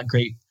is not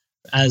great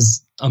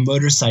as a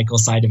motorcycle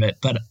side of it,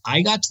 but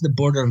I got to the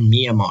border of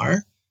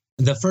Myanmar.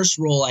 The first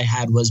roll I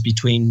had was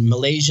between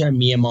Malaysia,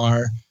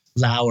 Myanmar,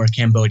 Laos, or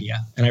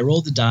Cambodia. And I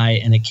rolled the die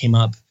and it came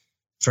up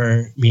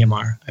for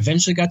Myanmar. I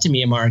eventually got to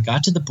Myanmar,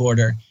 got to the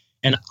border,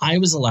 and I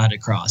was allowed to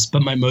cross,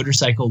 but my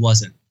motorcycle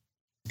wasn't.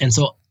 And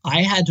so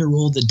I had to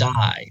roll the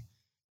die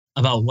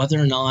about whether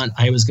or not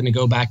I was going to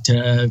go back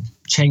to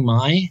Chiang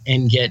Mai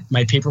and get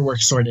my paperwork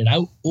sorted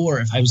out, or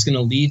if I was going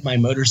to leave my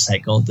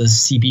motorcycle, the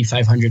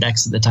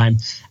CB500X at the time,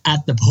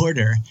 at the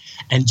border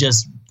and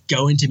just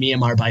go into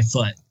Myanmar by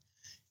foot.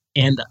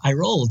 And I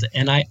rolled,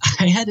 and I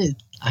had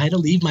to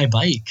leave my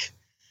bike.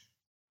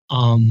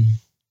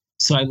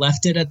 So I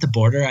left it at the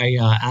border. I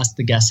asked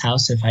the guest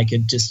house if I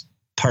could just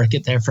park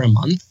it there for a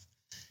month.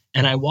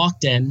 And I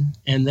walked in,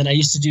 and then I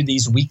used to do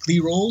these weekly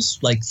rolls,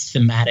 like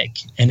thematic.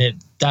 And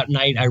that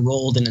night I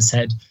rolled and it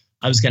said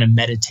I was going to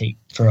meditate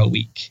for a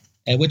week,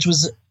 and which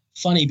was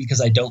funny because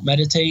I don't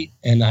meditate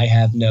and I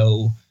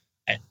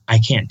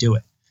can't do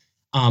it.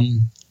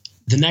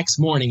 The next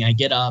morning I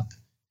get up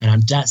and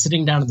I'm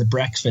sitting down at the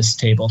breakfast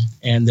table,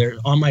 and there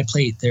on my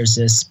plate, there's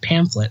this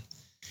pamphlet.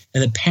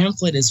 And the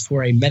pamphlet is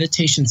for a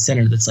meditation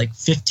center that's like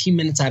 15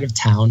 minutes out of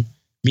town.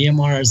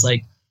 Myanmar is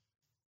like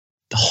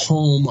the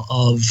home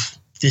of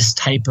this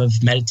type of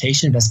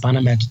meditation,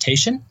 Vespana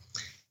meditation.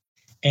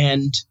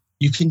 And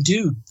you can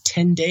do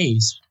 10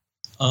 days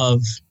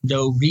of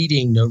no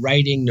reading, no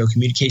writing, no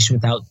communication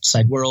with the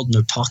outside world,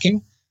 no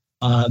talking.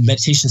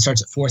 Meditation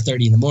starts at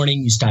 4:30 in the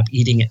morning. You stop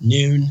eating at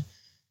noon.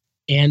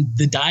 And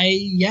the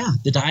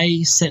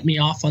die sent me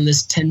off on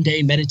this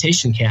 10-day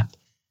meditation camp.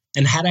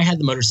 And had I had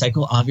the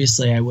motorcycle,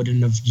 obviously I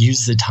wouldn't have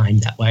used the time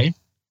that way.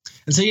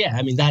 And so,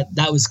 I mean,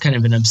 that was kind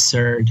of an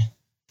absurd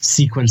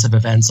sequence of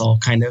events, all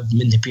kind of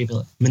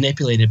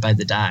manipulated by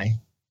the die.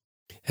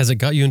 Has it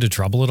got you into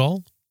trouble at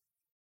all?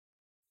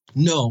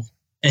 No,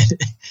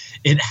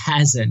 it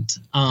hasn't.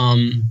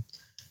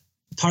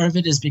 Part of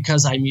it is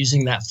because I'm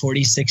using that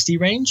 40-60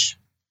 range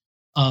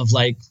of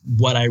like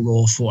what I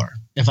roll for.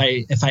 If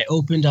I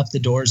opened up the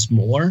doors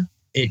more,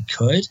 it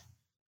could.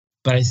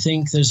 But I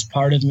think there's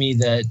part of me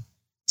that,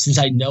 since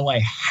I know I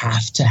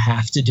have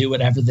to do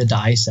whatever the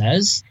die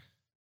says,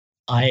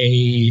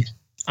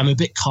 I'm a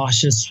bit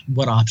cautious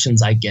what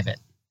options I give it.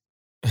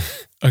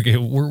 Okay,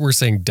 we're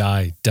saying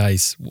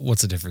dice.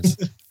 What's the difference?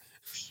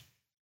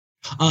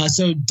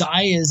 So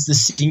die is the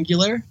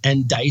singular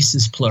and dice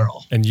is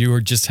plural. And you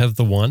just have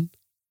the one?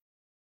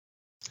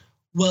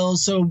 Well,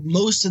 so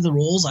most of the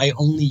rolls I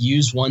only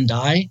use one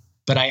die,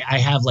 but I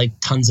have like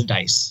tons of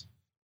dice.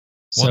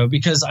 So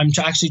because I'm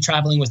actually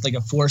traveling with like a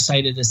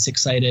 4-sided, a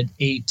 6-sided,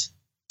 8,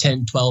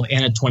 10, 12,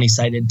 and a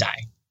 20-sided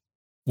die.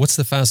 What's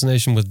the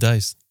fascination with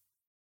dice?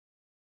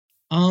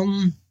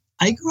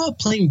 I grew up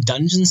playing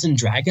Dungeons and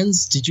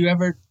Dragons. Do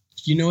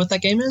you know what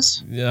that game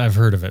is? Yeah, I've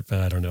heard of it, but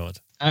I don't know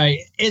it.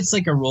 It's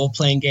like a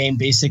role-playing game.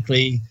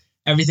 Basically,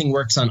 everything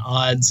works on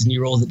odds and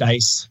you roll the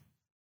dice.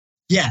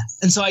 Yeah.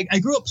 And so I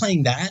grew up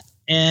playing that.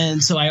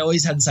 And so I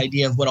always had this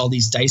idea of what all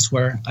these dice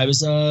were. I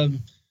was a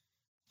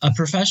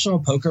professional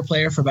poker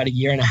player for about 1.5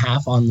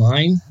 years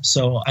online.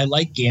 So I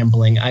like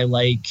gambling. I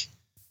like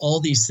all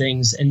these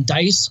things. And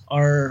dice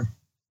are,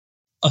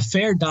 a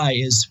fair die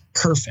is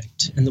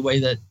perfect in the way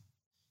that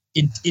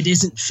it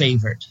isn't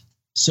favored.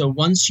 So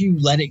once you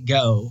let it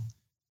go,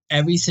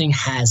 everything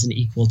has an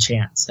equal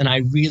chance. And I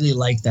really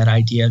like that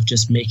idea of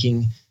just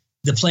making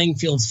the playing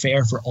field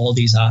fair for all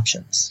these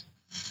options.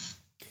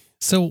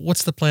 So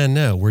what's the plan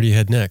now? Where do you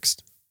head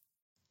next?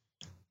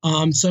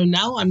 So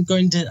now I'm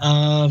going to,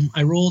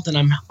 I rolled and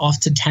I'm off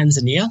to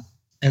Tanzania.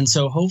 And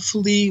so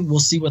hopefully we'll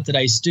see what the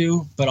dice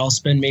do, but I'll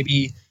spend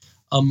maybe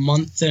 1.5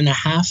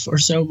 months or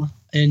so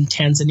in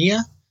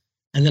Tanzania.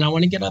 And then I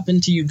want to get up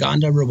into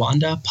Uganda,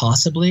 Rwanda,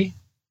 possibly.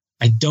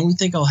 I don't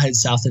think I'll head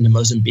south into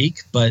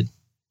Mozambique, but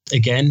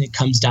again, it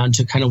comes down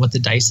to kind of what the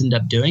dice end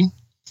up doing.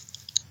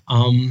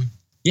 I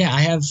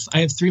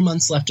have 3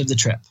 months left of the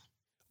trip.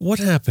 What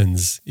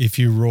happens if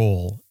you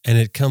roll and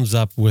it comes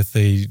up with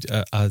a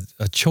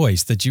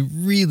choice that you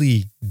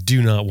really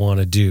do not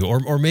want to do?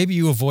 Or maybe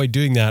you avoid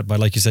doing that by,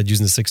 like you said,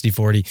 using the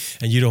 60-40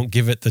 and you don't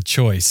give it the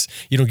choice.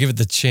 You don't give it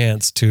the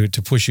chance to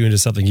push you into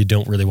something you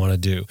don't really want to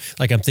do.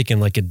 Like I'm thinking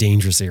like a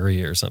dangerous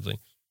area or something.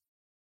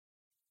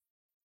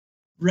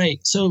 Right.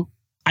 So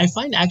I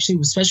find actually,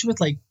 especially with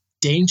like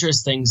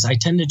dangerous things, I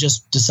tend to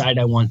just decide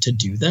I want to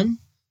do them.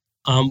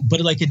 But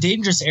like a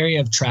dangerous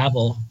area of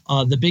travel,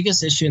 the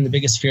biggest issue and the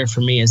biggest fear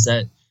for me is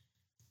that,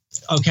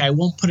 okay, I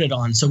won't put it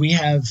on. So we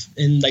have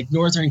in like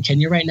northern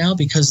Kenya right now,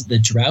 because of the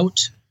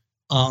drought,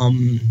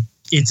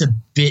 it's a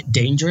bit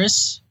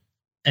dangerous,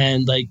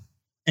 and like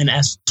an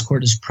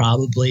escort is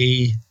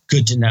probably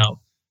good to know,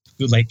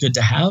 good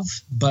to have.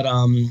 But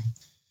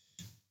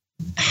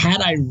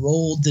had I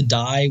rolled the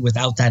die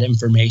without that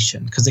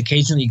information, because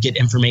occasionally you get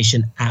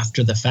information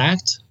after the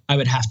fact, I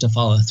would have to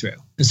follow through.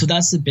 And so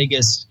that's the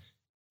biggest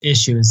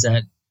issue, is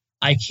that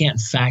I can't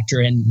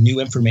factor in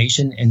new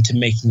information into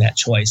making that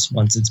choice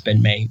once it's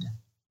been made.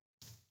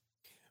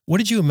 What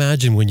did you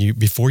imagine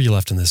before you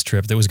left on this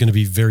trip that was going to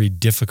be very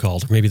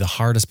difficult, or maybe the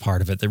hardest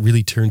part of it that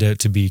really turned out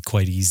to be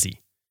quite easy?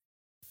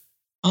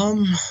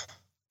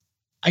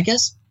 I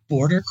guess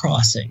border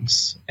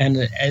crossings. And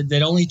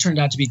it only turned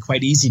out to be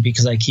quite easy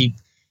because I keep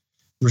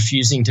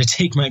refusing to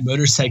take my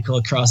motorcycle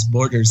across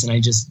borders, and I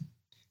just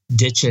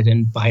ditch it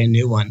and buy a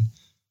new one.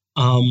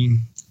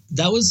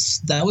 That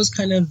was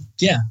kind of,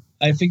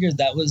 I figured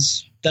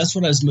that's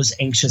what I was most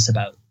anxious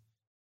about,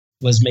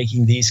 was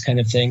making these kind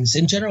of things.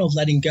 In general,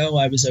 letting go,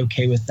 I was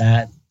okay with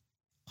that.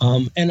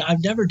 And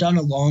I've never done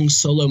a long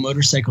solo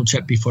motorcycle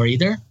trip before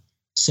either.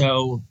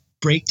 So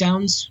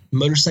breakdowns,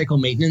 motorcycle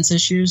maintenance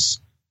issues,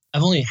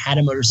 I've only had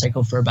a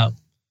motorcycle for about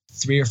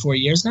 3 or 4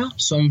 years now.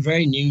 So I'm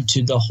very new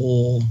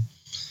to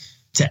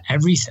to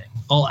everything,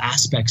 all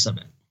aspects of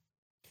it.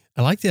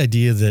 I like the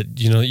idea that,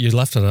 you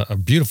left on a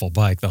beautiful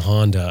bike, the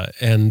Honda,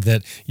 and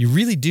that you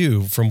really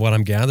do, from what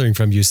I'm gathering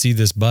from you, see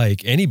this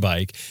bike, any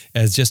bike,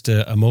 as just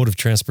a mode of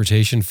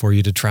transportation for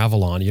you to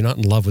travel on. You're not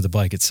in love with the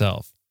bike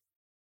itself.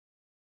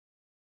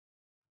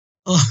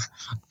 Oh,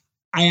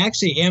 I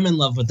actually am in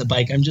love with the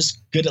bike. I'm just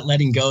good at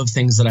letting go of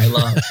things that I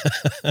love.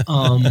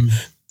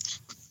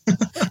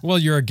 Well,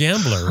 you're a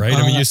gambler, right?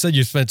 I mean, you said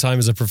you spent time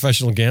as a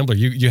professional gambler.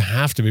 You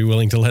have to be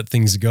willing to let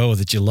things go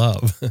that you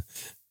love.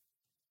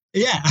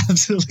 Yeah,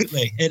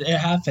 absolutely. It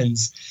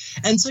happens.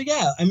 And so,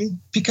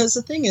 because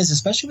the thing is,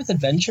 especially with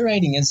adventure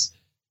riding, is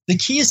the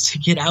key is to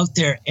get out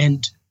there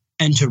and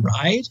to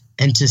ride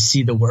and to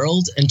see the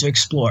world and to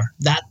explore.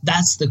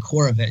 That's the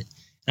core of it.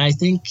 And I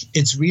think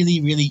it's really,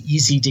 really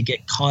easy to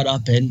get caught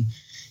up in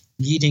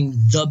needing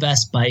the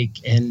best bike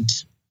and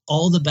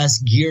all the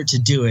best gear to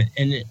do it.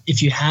 And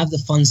if you have the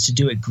funds to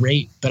do it,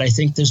 great. But I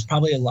think there's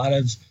probably a lot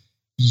of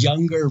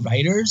younger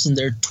riders in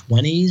their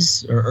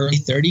 20s or early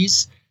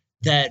 30s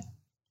that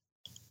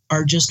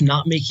are just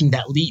not making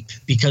that leap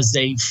because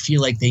they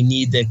feel like they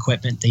need the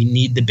equipment, they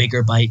need the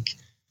bigger bike,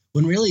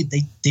 when really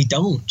they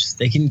don't.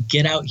 They can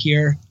get out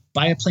here,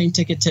 buy a plane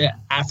ticket to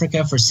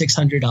Africa for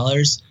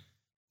 $600,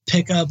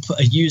 pick up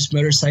a used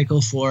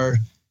motorcycle for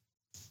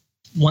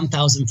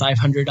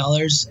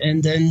 $1,500,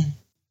 and then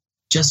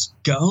just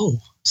go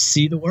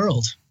see the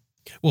world.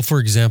 Well, for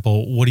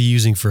example, what are you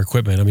using for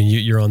equipment? I mean,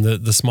 you're on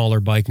the smaller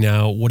bike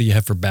now. What do you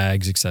have for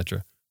bags,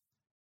 etc.?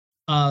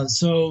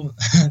 So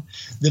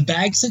the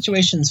bag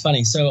situation is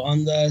funny. So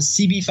on the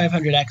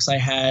CB500X, I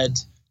had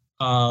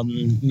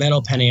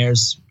metal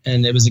panniers,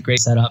 and it was a great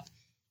setup.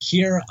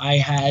 Here I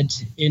had,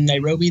 in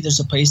Nairobi, there's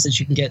a place that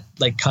you can get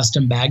like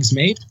custom bags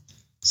made.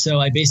 So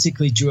I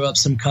basically drew up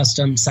some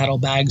custom saddle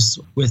bags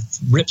with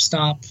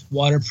ripstop,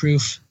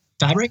 waterproof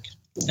fabric.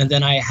 And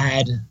then I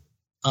had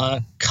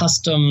a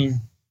custom,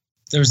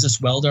 there was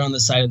this welder on the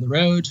side of the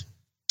road.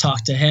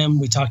 Talked to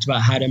him. We talked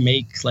about how to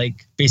make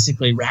like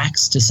basically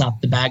racks to stop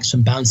the bags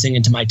from bouncing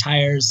into my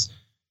tires.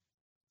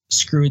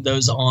 Screwed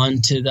those on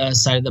to the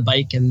side of the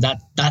bike, and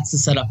that's the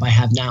setup I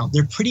have now.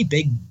 They're pretty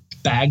big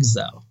bags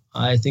though.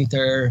 I think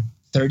they're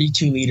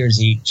 32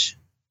 liters each.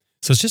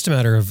 So it's just a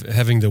matter of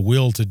having the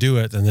will to do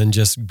it and then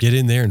just get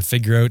in there and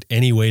figure out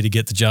any way to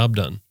get the job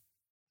done.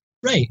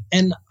 Right.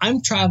 And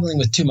I'm traveling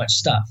with too much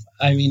stuff.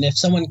 I mean, if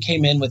someone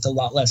came in with a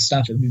lot less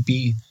stuff, it would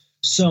be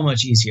so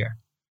much easier.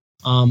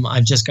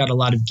 I've just got a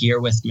lot of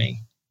gear with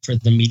me for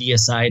the media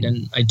side,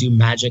 and I do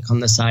magic on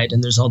the side,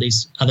 and there's all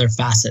these other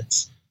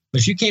facets.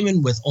 But if you came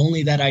in with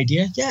only that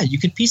idea, you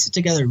could piece it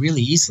together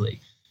really easily.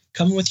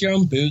 Come with your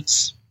own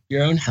boots,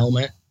 your own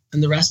helmet,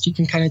 and the rest you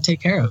can kind of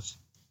take care of.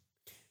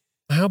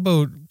 How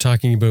about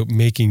talking about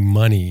making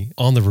money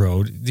on the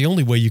road? The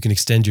only way you can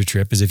extend your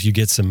trip is if you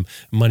get some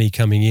money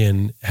coming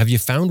in. Have you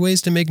found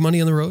ways to make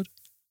money on the road?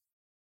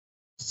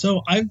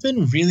 So I've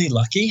been really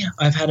lucky.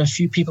 I've had a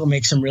few people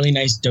make some really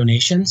nice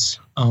donations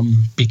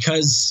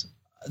because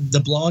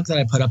the blog that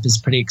I put up is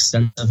pretty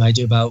extensive. I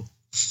do about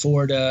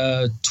 4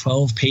 to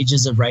 12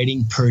 pages of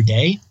writing per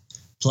day,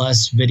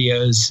 plus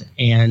videos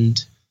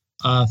and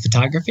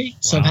photography.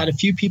 So I've had a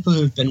few people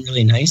who have been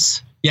really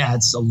nice. Yeah,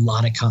 it's a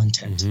lot of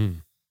content.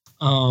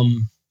 Mm-hmm.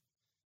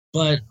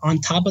 But on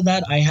top of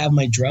that, I have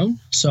my drone.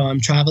 So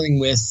I'm traveling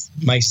with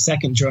my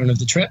second drone of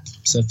the trip.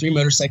 So 3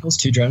 motorcycles,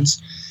 2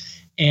 drones.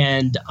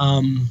 And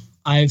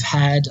I've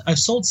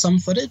sold some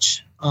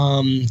footage.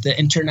 The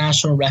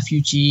International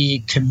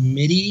Refugee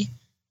Committee,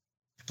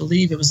 I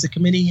believe it was the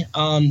committee,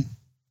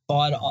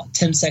 bought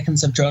 10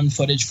 seconds of drone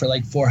footage for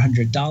like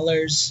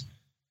 $400.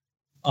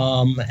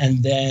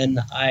 And then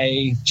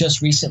I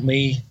just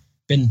recently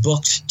been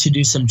booked to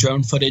do some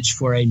drone footage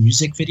for a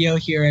music video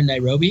here in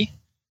Nairobi.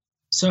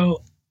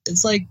 So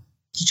it's like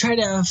you try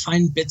to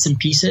find bits and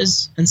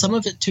pieces, and some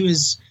of it too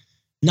is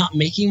not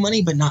making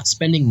money, but not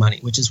spending money,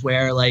 which is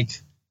where like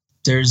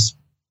there's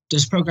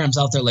programs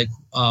out there like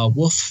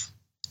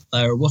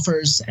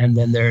Woofers, and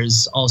then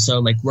there's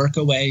also like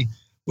Workaway,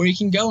 where you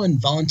can go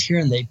and volunteer,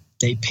 and they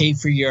pay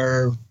for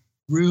your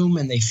room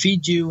and they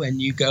feed you,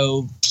 and you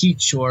go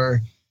teach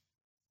or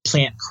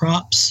plant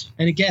crops.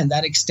 And again,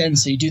 that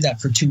extends. So you do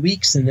that for 2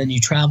 weeks, and then you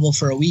travel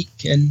for a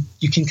week, and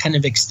you can kind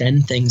of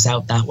extend things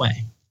out that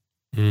way.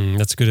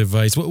 That's good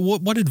advice.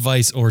 What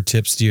advice or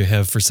tips do you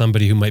have for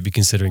somebody who might be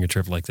considering a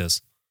trip like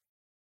this?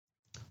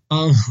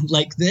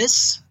 Like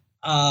this?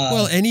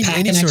 Well, any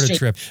sort of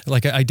trip.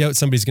 Like, I doubt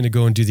somebody's going to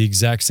go and do the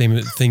exact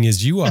same thing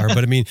as you are.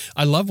 But I mean,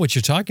 I love what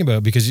you're talking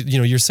about because,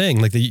 you're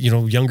saying like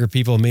younger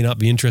people may not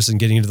be interested in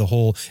getting into the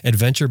whole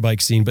adventure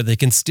bike scene, but they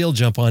can still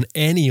jump on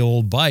any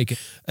old bike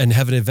and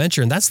have an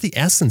adventure. And that's the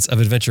essence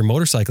of adventure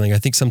motorcycling. I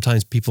think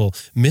sometimes people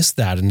miss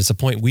that. And it's a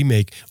point we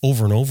make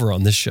over and over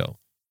on this show.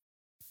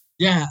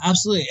 Yeah,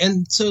 absolutely.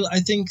 And so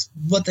I think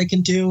what they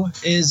can do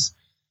is,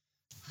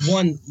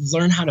 one,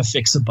 learn how to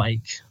fix a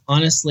bike.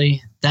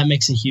 Honestly, that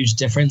makes a huge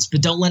difference,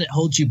 but don't let it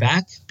hold you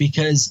back,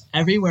 because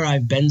everywhere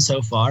I've been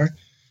so far,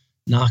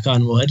 knock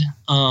on wood,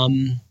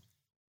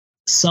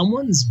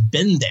 someone's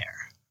been there.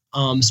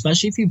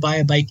 Especially if you buy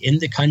a bike in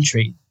the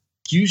country,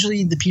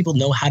 usually the people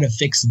know how to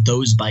fix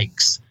those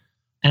bikes.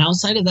 And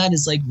outside of that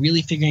is like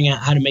really figuring out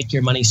how to make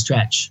your money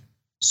stretch.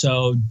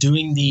 So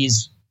doing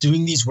these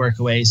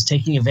workaways,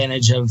 taking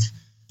advantage of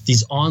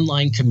these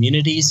online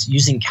communities,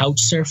 using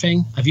couch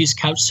surfing. I've used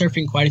couch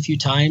surfing quite a few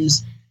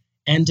times.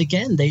 And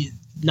again, they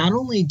not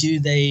only do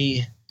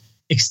they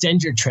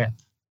extend your trip,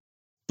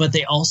 but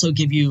they also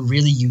give you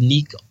really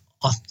unique,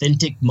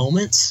 authentic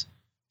moments.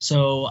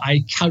 So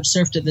I couch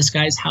surfed at this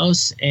guy's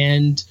house,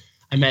 and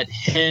I met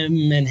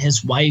him and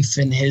his wife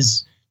and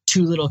his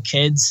 2 little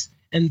kids.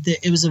 And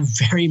it was a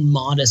very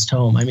modest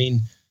home. I mean,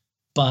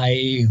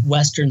 by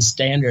Western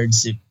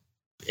standards, it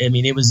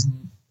was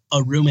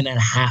a room and a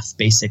half,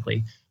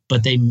 basically.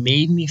 But they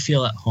made me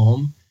feel at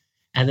home.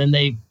 And then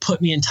they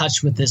put me in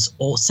touch with this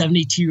old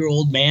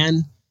 72-year-old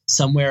man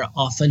somewhere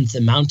off in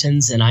the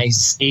mountains. And I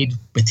stayed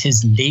with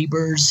his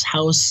neighbor's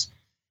house.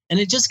 And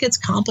it just gets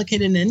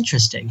complicated and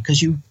interesting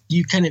because you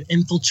kind of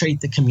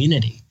infiltrate the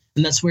community.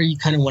 And that's where you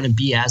kind of want to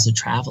be as a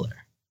traveler.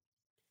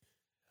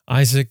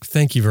 Isaac,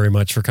 thank you very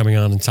much for coming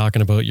on and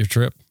talking about your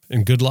trip.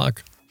 And good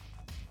luck.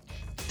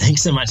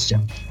 Thanks so much,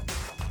 Jim.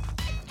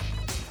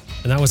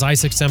 And that was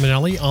Isaac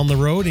Seminelli on the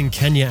road in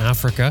Kenya,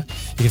 Africa.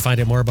 You can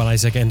find out more about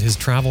Isaac and his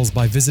travels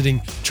by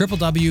visiting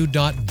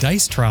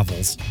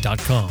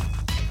www.dicetravels.com.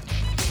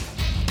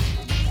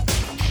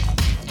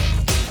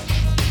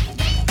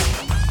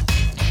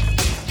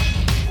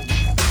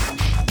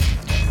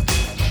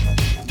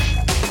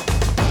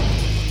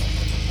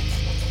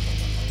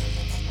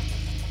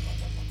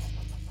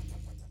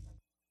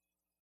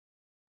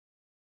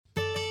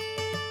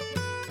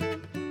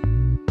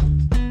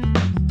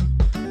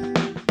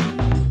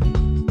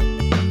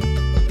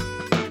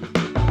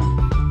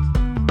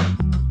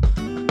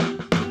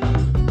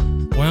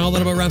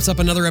 That about wraps up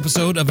another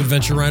episode of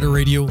Adventure Rider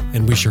Radio,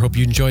 and we sure hope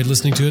you enjoyed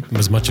listening to it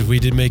as much as we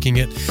did making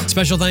it.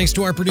 Special thanks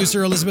to our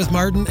producer, Elizabeth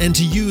Martin, and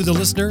to you, the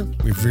listener.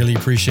 We really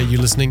appreciate you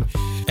listening.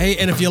 Hey,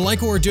 and if you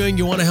like what we're doing,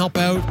 you want to help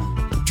out,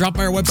 drop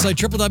by our website,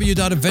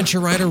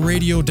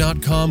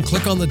 www.adventureriderradio.com.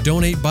 Click on the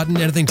donate button.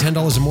 Anything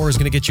 $10 or more is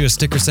going to get you a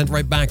sticker sent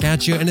right back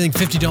at you. Anything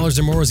 $50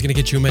 or more is going to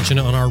get you a mention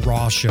on our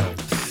Raw show.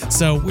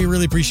 So we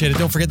really appreciate it.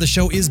 Don't forget, the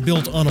show is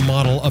built on a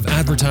model of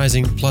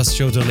advertising plus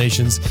show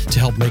donations to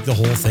help make the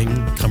whole thing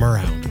come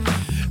around.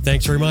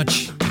 Thanks very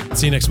much.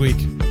 See you next week.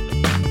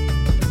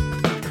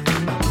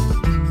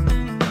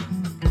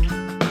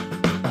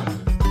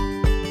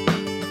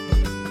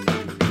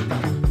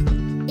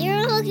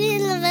 You're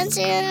looking at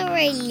Adventure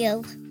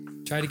Radio.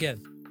 Try it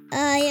again.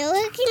 You're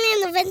looking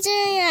at Adventure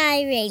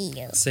Rider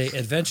Radio. Say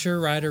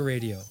Adventure Rider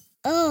Radio.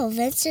 Oh,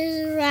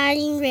 Adventure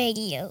Riding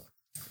Radio.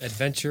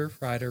 Adventure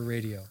Rider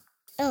Radio.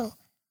 Oh,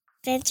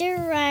 Adventure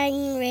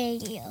Riding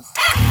Radio.